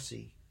for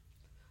mercy.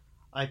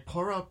 I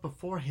pour out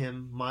before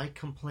him my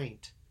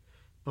complaint,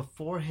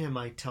 before him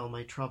I tell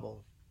my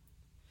trouble.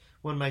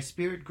 When my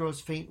spirit grows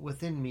faint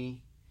within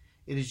me,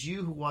 it is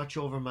you who watch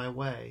over my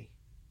way.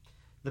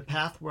 The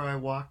path where I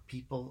walk,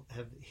 people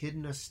have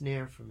hidden a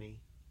snare for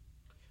me.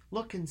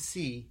 Look and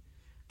see,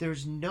 there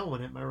is no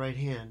one at my right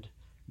hand.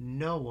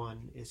 No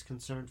one is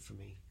concerned for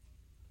me.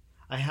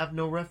 I have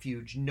no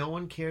refuge. No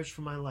one cares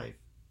for my life.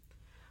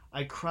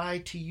 I cry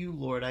to you,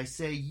 Lord. I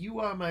say, you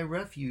are my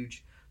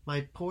refuge,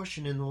 my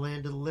portion in the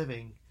land of the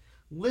living.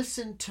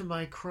 Listen to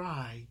my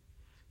cry,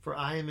 for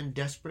I am in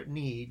desperate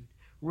need.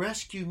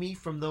 Rescue me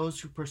from those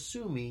who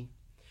pursue me,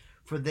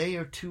 for they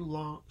are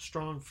too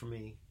strong for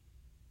me.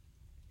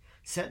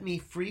 Set me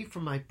free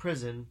from my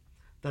prison,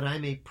 that I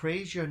may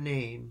praise your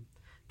name.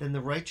 Then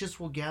the righteous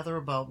will gather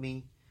about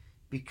me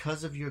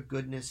because of your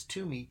goodness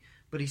to me.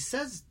 But he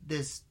says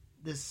this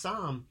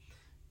psalm,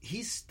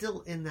 he's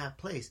still in that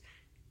place.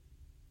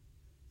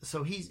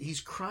 So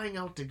he's crying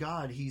out to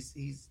God. He's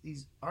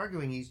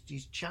arguing.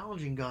 He's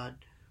challenging God,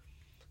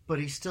 but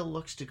he still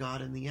looks to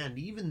God in the end,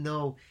 even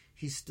though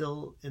he's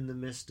still in the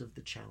midst of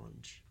the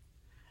challenge.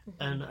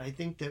 Mm-hmm. And I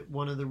think that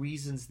one of the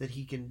reasons that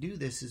he can do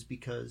this is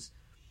because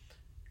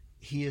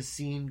he has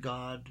seen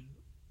God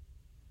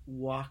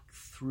walk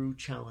through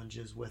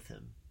challenges with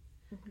him.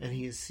 Mm-hmm. And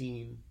he has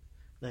seen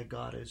that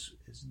God is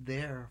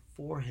there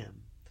for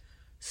him.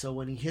 So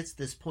when he hits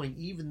this point,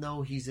 even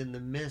though he's in the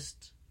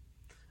midst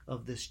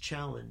of this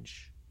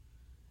challenge,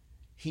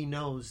 he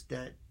knows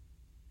that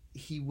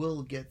he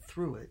will get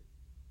through it.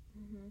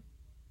 Mm-hmm.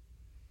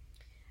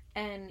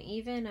 And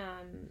even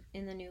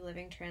in the New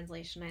Living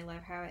Translation, I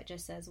love how it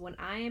just says, when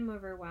I am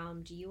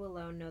overwhelmed, you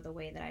alone know the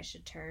way that I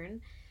should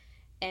turn.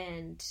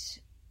 And,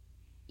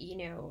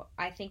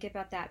 I think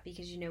about that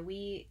because,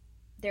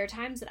 there are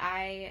times that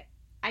I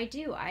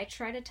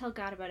try to tell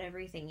God about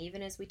everything,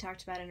 even as we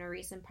talked about in a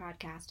recent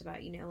podcast about,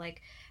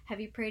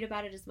 have you prayed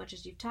about it as much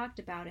as you've talked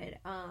about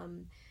it?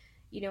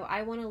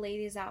 I want to lay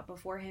these out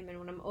before him, and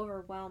when I'm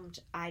overwhelmed,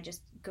 I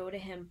just go to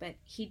him, but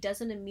he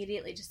doesn't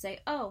immediately just say,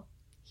 oh,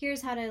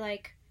 here's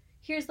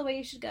the way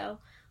you should go.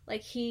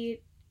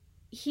 He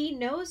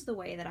knows the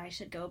way that I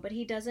should go, but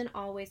he doesn't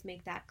always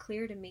make that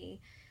clear to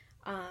me.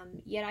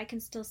 Yet I can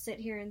still sit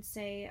here and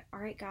say, all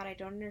right, God, I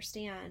don't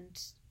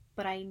understand,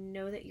 but I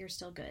know that you're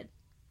still good.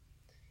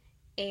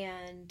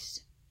 And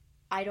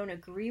I don't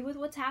agree with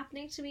what's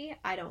happening to me.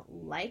 I don't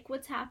like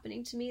what's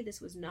happening to me. This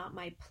was not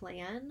my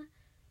plan.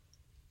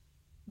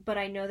 But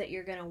I know that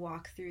you're going to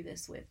walk through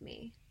this with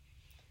me.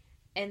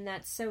 And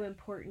that's so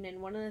important.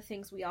 And one of the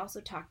things we also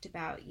talked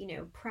about,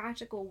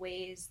 practical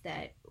ways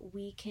that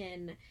we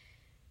can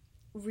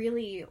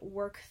really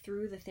work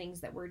through the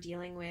things that we're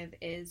dealing with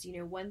is,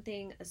 one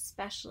thing,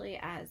 especially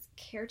as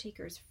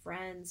caretakers,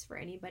 friends, for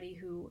anybody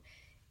who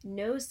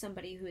knows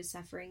somebody who is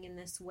suffering in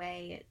this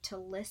way, to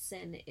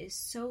listen is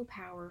so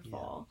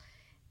powerful.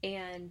 Yeah.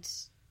 And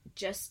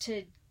just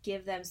to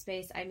give them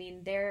space. I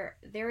mean, there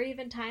are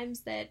even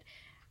times that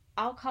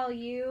I'll call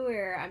you,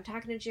 or I'm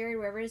talking to Jared,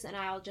 wherever it is, and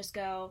I'll just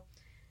go,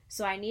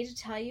 so I need to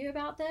tell you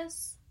about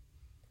this,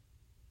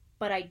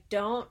 but I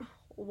don't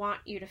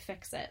want you to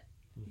fix it.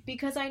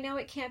 Because I know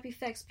it can't be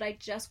fixed, but I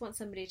just want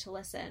somebody to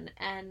listen.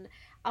 And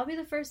I'll be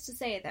the first to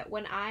say that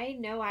when I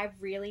know I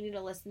really need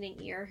a listening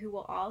ear who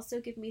will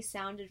also give me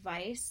sound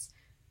advice,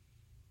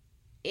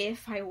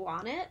 if I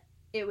want it,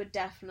 it would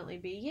definitely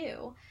be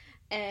you.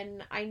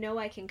 And I know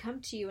I can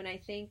come to you, and I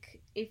think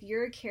if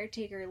you're a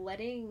caretaker,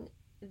 letting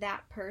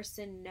that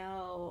person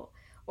know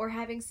or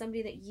having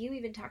somebody that you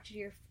even talk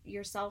to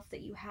yourself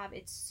that you have.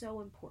 It's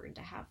so important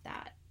to have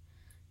that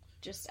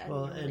just as a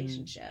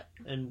relationship.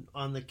 And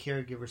on the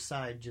caregiver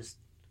side, just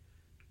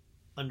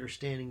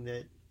understanding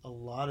that a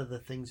lot of the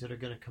things that are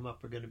going to come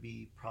up are going to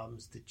be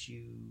problems that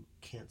you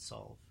can't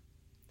solve.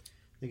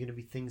 They're going to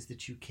be things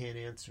that you can't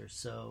answer.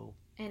 So,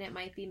 and it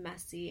might be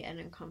messy and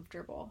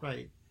uncomfortable.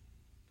 Right.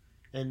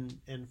 And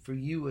for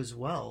you as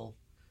well,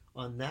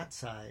 on that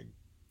side,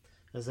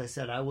 as I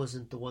said, I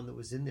wasn't the one that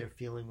was in there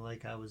feeling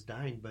like I was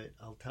dying, but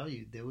I'll tell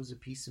you, there was a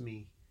piece of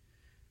me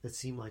that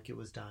seemed like it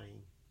was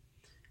dying.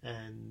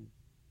 And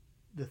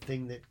the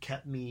thing that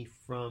kept me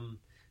from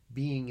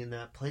being in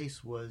that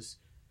place was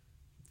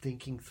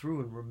thinking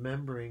through and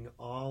remembering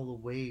all the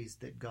ways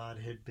that God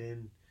had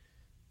been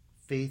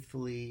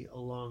faithfully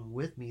along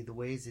with me, the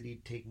ways that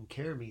He'd taken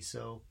care of me.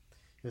 So,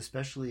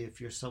 especially if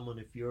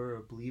you're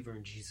a believer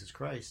in Jesus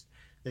Christ,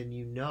 then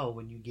you know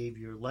when you gave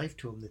your life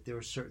to Him that there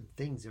were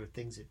things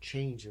that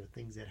changed, there were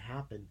things that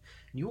happened.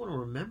 And you want to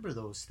remember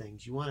those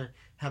things. You want to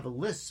have a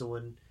list so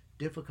when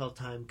difficult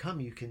time come,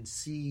 you can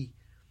see,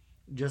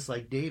 just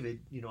like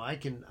David, I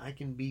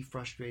can be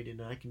frustrated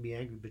and I can be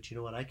angry, but you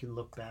know what? I can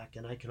look back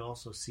and I can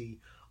also see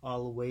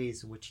all the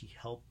ways in which He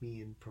helped me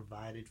and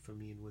provided for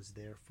me and was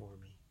there for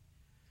me.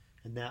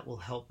 And that will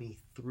help me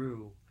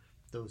through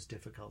those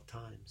difficult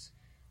times.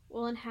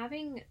 Well, and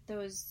having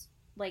those,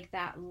 like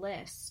that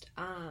list,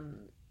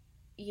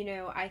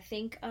 I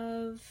think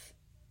of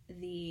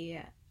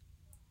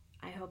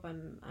I hope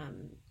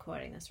I'm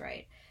quoting this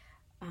right,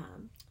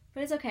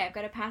 but it's okay. I've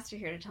got a pastor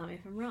here to tell me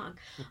if I'm wrong.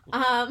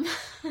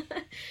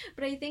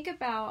 But I think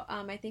about,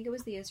 I think it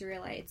was the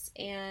Israelites,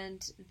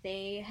 and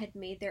they had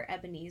made their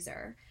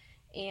Ebenezer,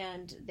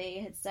 and they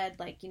had said,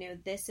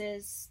 this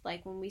is,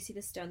 when we see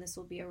the stone, this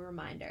will be a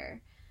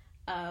reminder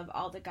of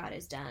all that God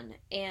has done.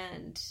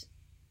 And,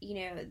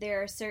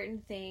 there are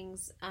certain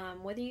things,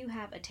 whether you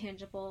have a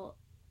tangible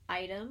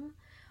item,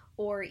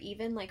 or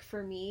even,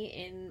 for me,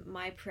 in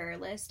my prayer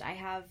list, I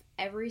have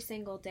every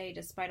single day,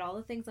 despite all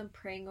the things I'm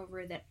praying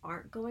over that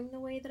aren't going the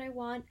way that I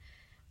want,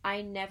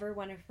 I never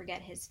want to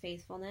forget His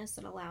faithfulness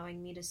and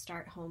allowing me to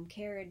start home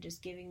care and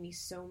just giving me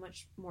so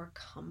much more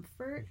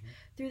comfort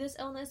through this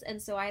illness.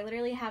 And so I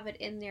literally have it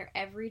in there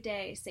every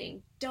day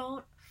saying,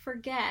 don't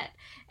forget.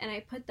 And I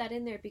put that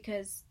in there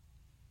because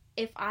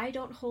if I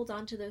don't hold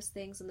on to those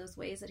things and those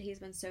ways that He's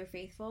been so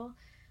faithful,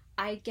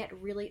 I get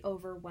really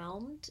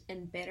overwhelmed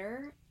and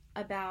bitter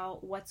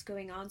about what's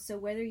going on. So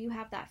whether you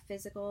have that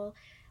physical,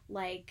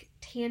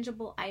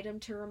 tangible item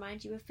to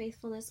remind you of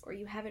faithfulness, or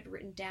you have it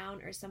written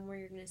down or somewhere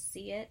you're going to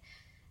see it,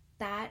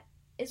 that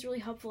is really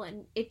helpful.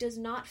 And it does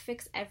not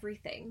fix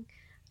everything.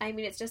 I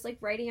mean, it's just like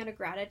writing out a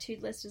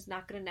gratitude list is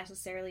not going to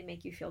necessarily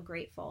make you feel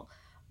grateful,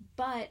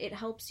 but it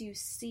helps you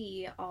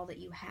see all that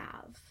you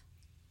have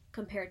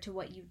compared to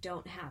what you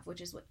don't have,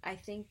 which is what I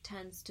think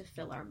tends to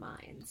fill our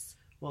minds.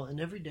 Well, and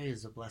every day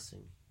is a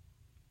blessing.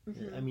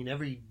 I mean,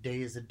 every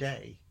day is a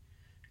day,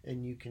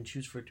 and you can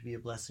choose for it to be a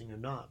blessing or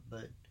not.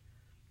 But,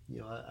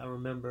 I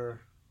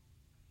remember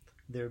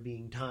there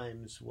being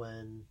times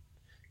when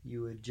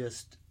you would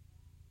just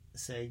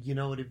say,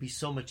 it'd be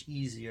so much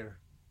easier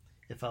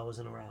if I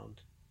wasn't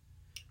around.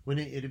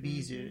 It'd be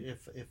easier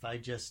if I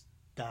just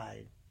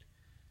died.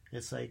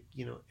 It's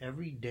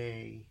every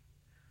day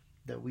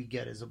that we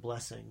get is a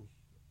blessing.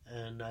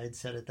 And I had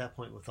said at that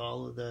point, with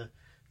all of the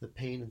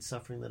pain and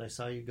suffering that I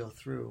saw you go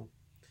through,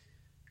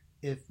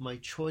 if my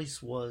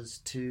choice was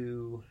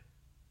to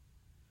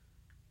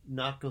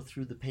not go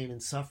through the pain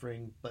and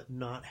suffering but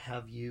not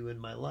have you in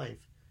my life,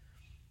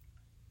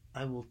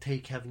 I will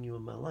take having you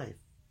in my life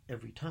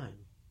every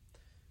time.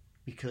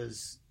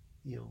 Because,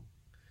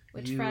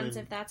 Which, friends,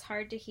 if that's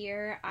hard to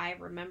hear, I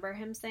remember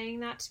him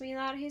saying that to me,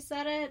 that he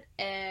said it,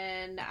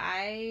 and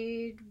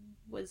I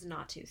was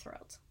not too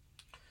thrilled.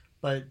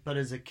 But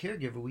as a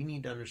caregiver, we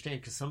need to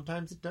understand, because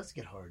sometimes it does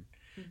get hard.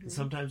 And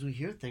sometimes we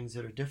hear things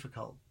that are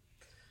difficult.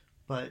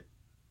 But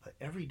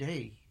every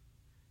day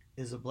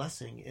is a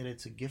blessing, and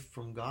it's a gift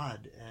from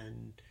God.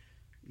 And,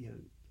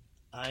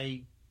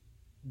 I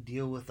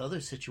deal with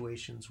other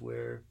situations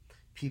where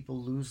people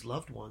lose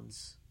loved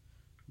ones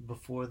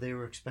before they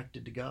were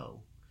expected to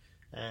go.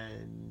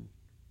 And,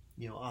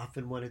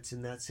 often when it's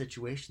in that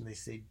situation, they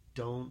say,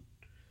 don't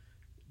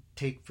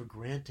take for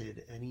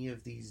granted any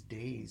of these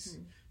days,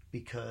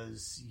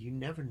 because you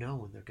never know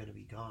when they're going to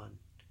be gone.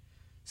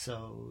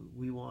 So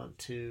we want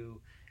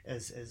to,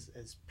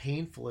 as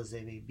painful as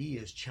they may be,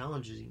 as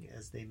challenging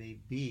as they may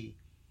be,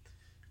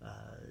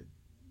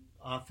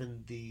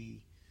 often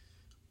the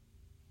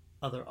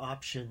other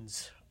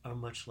options are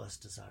much less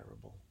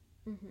desirable.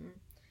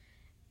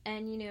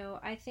 And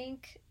I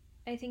think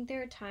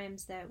there are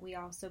times that we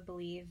also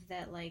believe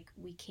that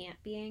we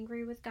can't be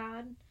angry with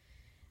God,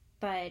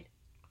 but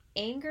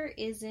anger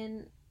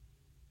isn't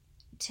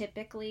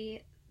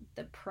typically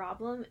the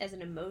problem as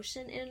an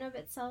emotion in and of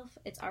itself.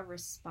 It's our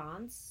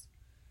response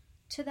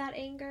to that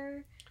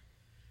anger.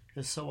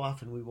 Because so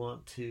often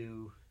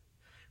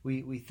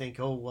we think,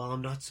 oh, well,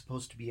 I'm not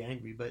supposed to be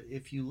angry. But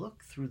if you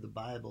look through the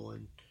Bible,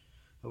 and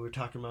we're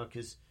talking about,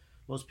 because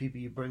most people,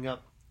 you bring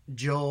up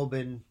Job,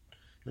 and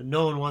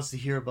no one wants to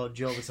hear about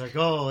Job. It's like,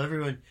 oh,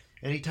 everyone,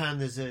 anytime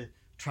there's a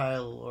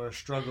trial or a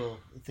struggle,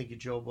 think of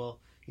Job. Well,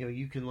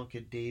 you can look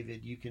at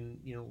David. You can,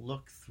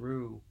 look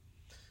through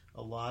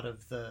a lot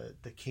of the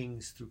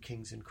kings through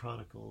Kings and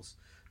Chronicles.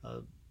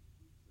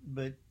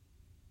 But,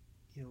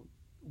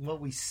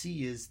 what we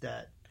see is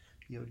that,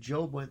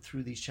 Job went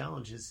through these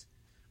challenges.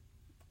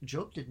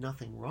 Job did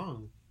nothing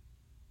wrong.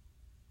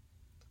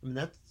 I mean,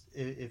 that's,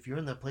 if you're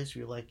in that place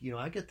where you're like,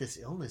 I get this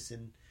illness,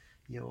 and,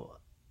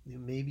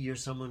 maybe you're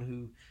someone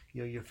who,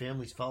 your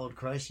family's followed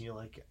Christ, and you're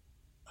like,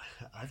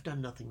 I've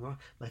done nothing wrong.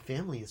 My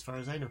family, as far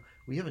as I know,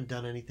 we haven't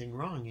done anything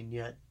wrong, and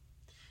yet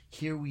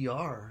here we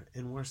are,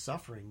 and we're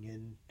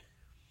suffering.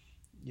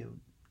 And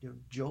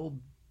Job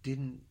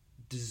didn't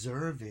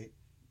deserve it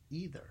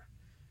either,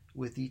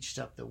 with each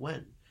step that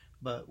went.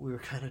 But we were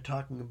kind of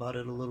talking about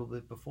it a little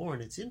bit before,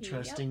 and it's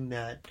interesting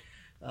that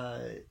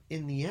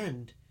in the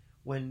end,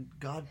 when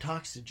God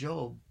talks to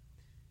Job,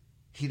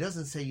 he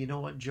doesn't say, you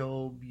know what,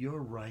 Job,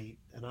 you're right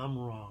and I'm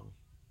wrong.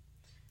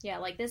 Yeah,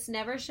 like, this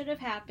never should have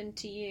happened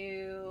to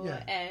you.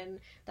 Yeah. And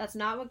that's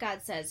not what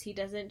God says. He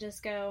doesn't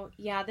just go,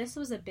 yeah, this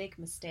was a big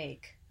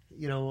mistake.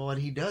 What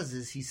he does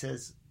is he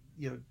says,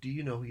 do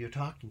you know who you're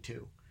talking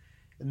to?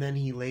 And then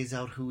he lays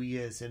out who he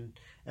is. And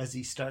as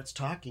he starts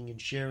talking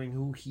and sharing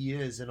who he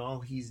is and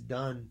all he's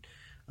done,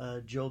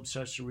 Job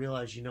starts to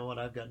realize, you know what,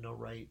 I've got no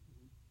right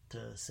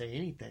to say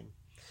anything.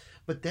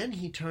 But then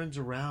he turns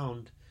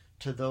around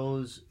to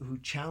those who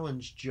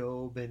challenged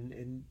Job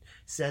and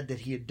said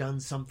that he had done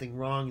something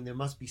wrong and there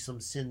must be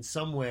some sin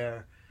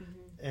somewhere.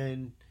 Mm-hmm.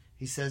 And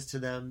he says to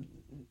them,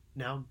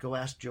 now go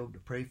ask Job to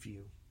pray for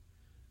you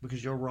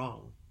because you're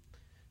wrong.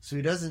 So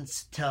he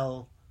doesn't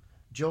tell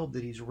Job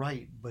that he's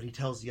right, but he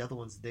tells the other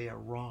ones they are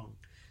wrong.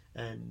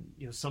 And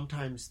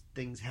sometimes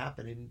things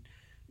happen, and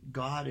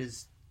God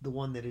is the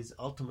one that is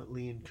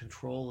ultimately in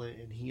control,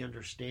 and he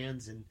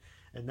understands, and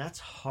that's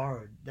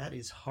hard. That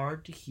is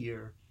hard to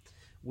hear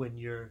when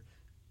you're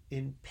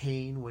in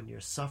pain, when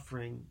you're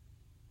suffering,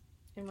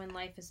 and when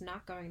life is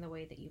not going the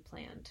way that you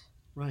planned.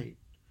 Right.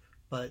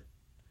 But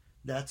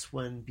that's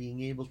when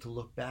being able to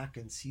look back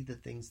and see the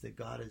things that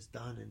God has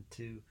done, and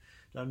to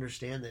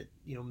understand that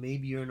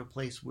maybe you're in a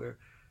place where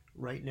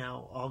right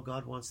now all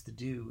God wants to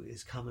do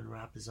is come and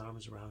wrap his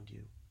arms around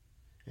you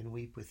and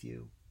weep with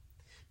you.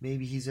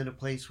 Maybe he's in a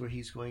place where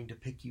he's going to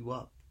pick you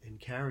up and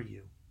carry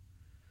you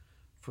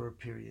for a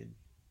period.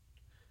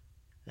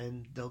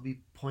 And there'll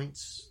be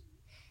points,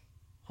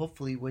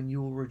 hopefully, when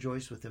you will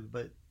rejoice with him.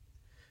 But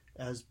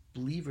as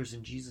believers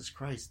in Jesus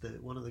Christ,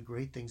 one of the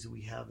great things that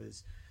we have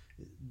is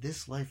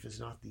this life is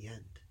not the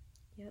end.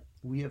 Yep.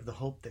 We have the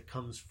hope that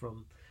comes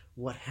from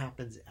what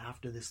happens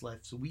after this life.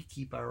 So we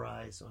keep our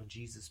eyes on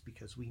Jesus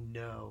because we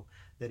know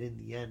that in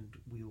the end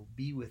we will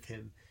be with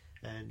him.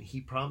 And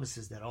he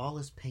promises that all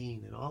his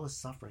pain and all his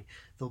suffering,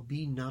 there'll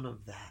be none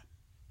of that.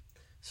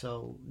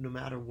 So no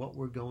matter what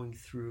we're going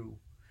through,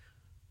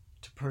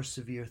 to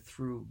persevere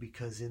through,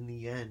 because in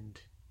the end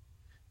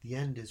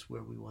is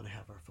where we want to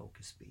have our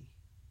focus be.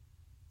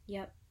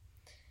 Yep.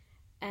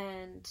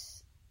 And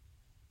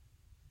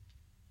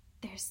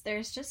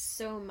there's just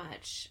so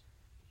much,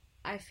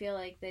 I feel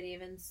like, that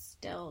even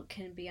still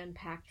can be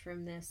unpacked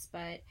from this.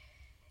 But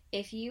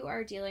if you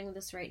are dealing with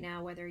this right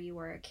now, whether you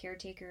are a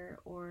caretaker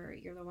or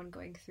you're the one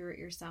going through it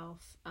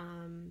yourself,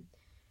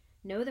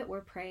 know that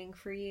we're praying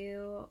for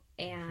you,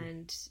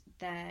 and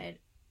that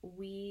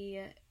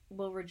we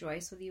will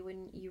rejoice with you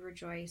when you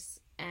rejoice.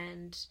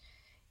 And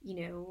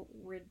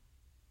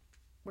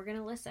we're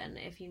gonna listen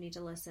if you need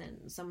to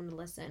listen, someone to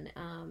listen.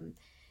 And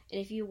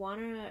if you want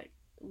to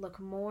look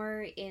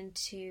more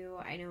into,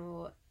 I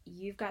know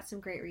you've got some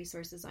great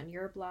resources on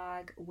your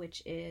blog,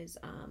 which is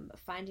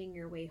Finding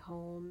Your Way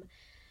Home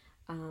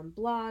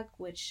blog,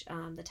 which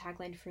the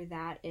tagline for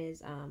that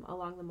is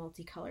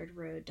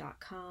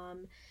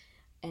alongthemulticoloredroad.com.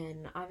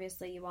 And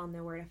obviously you all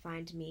know where to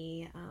find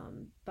me,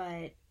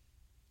 but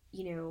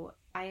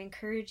I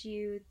encourage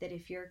you that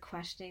if you're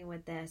questioning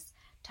with this,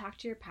 talk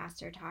to your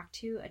pastor, talk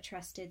to a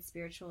trusted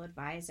spiritual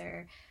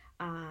advisor,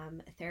 a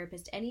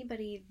therapist,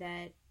 anybody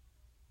that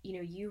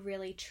you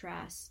really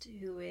trust,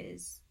 who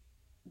is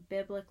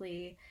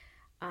biblically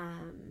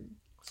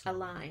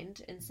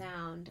aligned and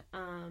sound.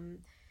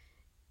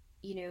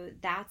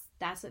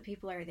 That's what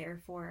people are there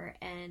for.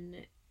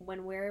 And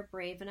when we're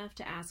brave enough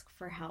to ask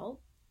for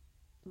help,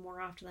 more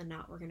often than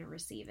not, we're going to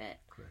receive it.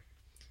 Correct.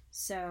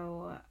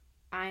 So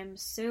I'm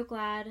so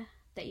glad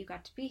that you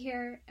got to be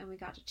here and we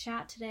got to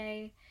chat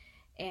today.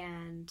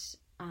 And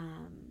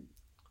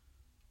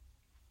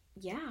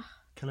yeah.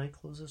 Can I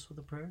close this with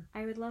a prayer?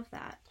 I would love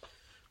that.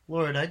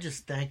 Lord, I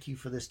just thank you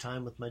for this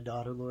time with my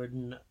daughter, Lord.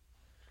 And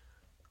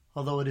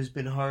although it has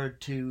been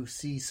hard to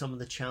see some of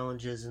the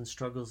challenges and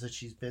struggles that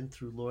she's been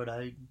through, Lord,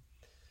 I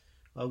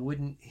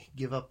wouldn't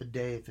give up a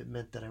day if it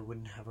meant that I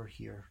wouldn't have her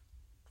here.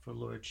 For,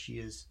 Lord, she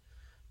has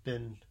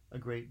been a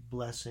great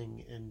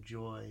blessing and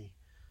joy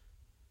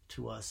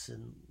to us.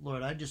 And,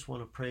 Lord, I just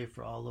want to pray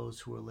for all those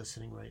who are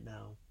listening right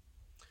now.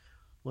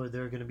 Lord,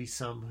 there are going to be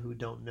some who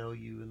don't know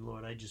you. And,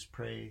 Lord, I just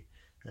pray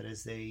that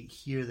as they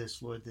hear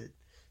this, Lord, that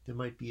There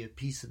might be a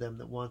piece of them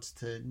that wants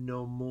to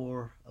know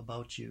more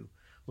about you.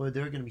 Lord,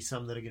 there are going to be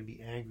some that are going to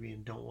be angry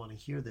and don't want to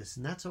hear this,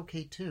 and that's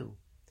okay too.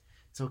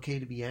 It's okay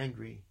to be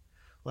angry.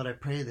 Lord, I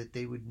pray that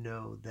they would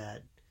know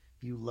that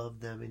you love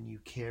them and you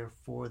care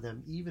for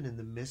them, even in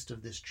the midst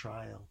of this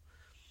trial.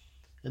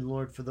 And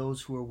Lord, for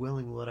those who are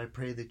willing, Lord, I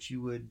pray that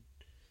you would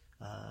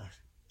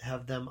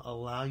have them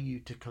allow you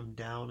to come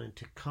down and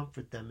to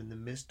comfort them in the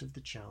midst of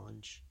the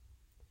challenge,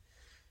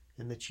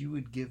 and that you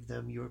would give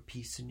them your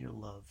peace and your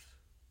love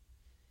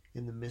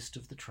in the midst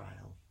of the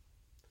trial,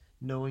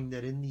 knowing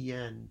that in the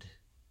end,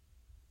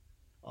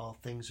 all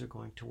things are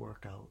going to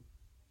work out,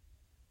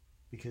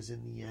 because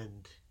in the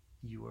end,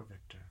 you are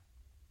victor.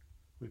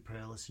 We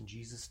pray all this in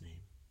Jesus' name.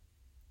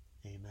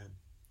 Amen.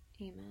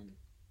 Amen.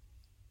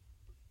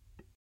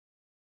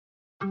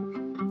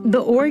 The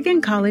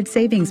Oregon College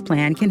Savings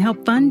Plan can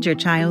help fund your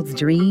child's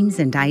dreams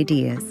and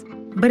ideas.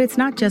 But it's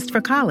not just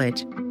for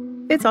college.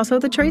 It's also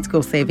the Trade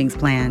School Savings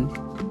Plan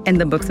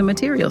and the Books and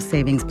Materials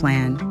Savings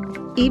Plan,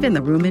 even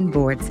the Room and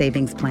Board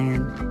Savings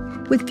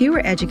Plan. With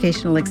fewer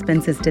educational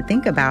expenses to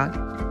think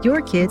about,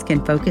 your kids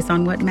can focus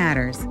on what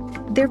matters,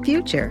 their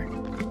future.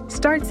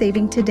 Start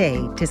saving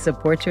today to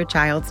support your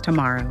child's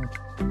tomorrow.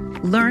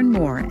 Learn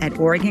more at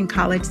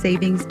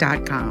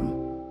OregonCollegeSavings.com.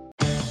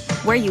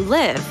 Where you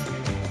live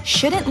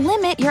shouldn't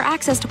limit your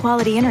access to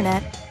quality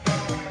internet.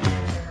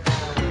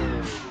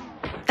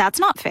 That's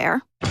not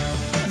fair.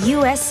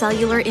 U.S.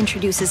 Cellular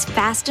introduces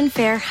fast and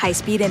fair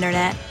high-speed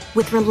internet.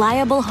 With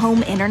reliable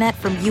home internet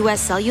from U.S.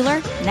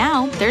 Cellular,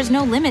 now there's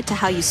no limit to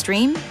how you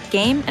stream,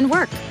 game, and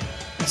work.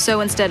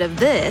 So instead of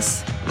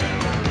this,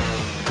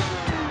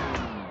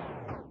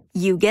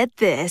 you get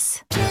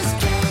this.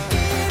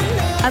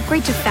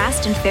 Upgrade to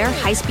fast and fair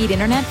high-speed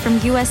internet from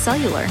U.S.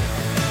 Cellular.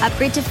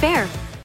 Upgrade to fair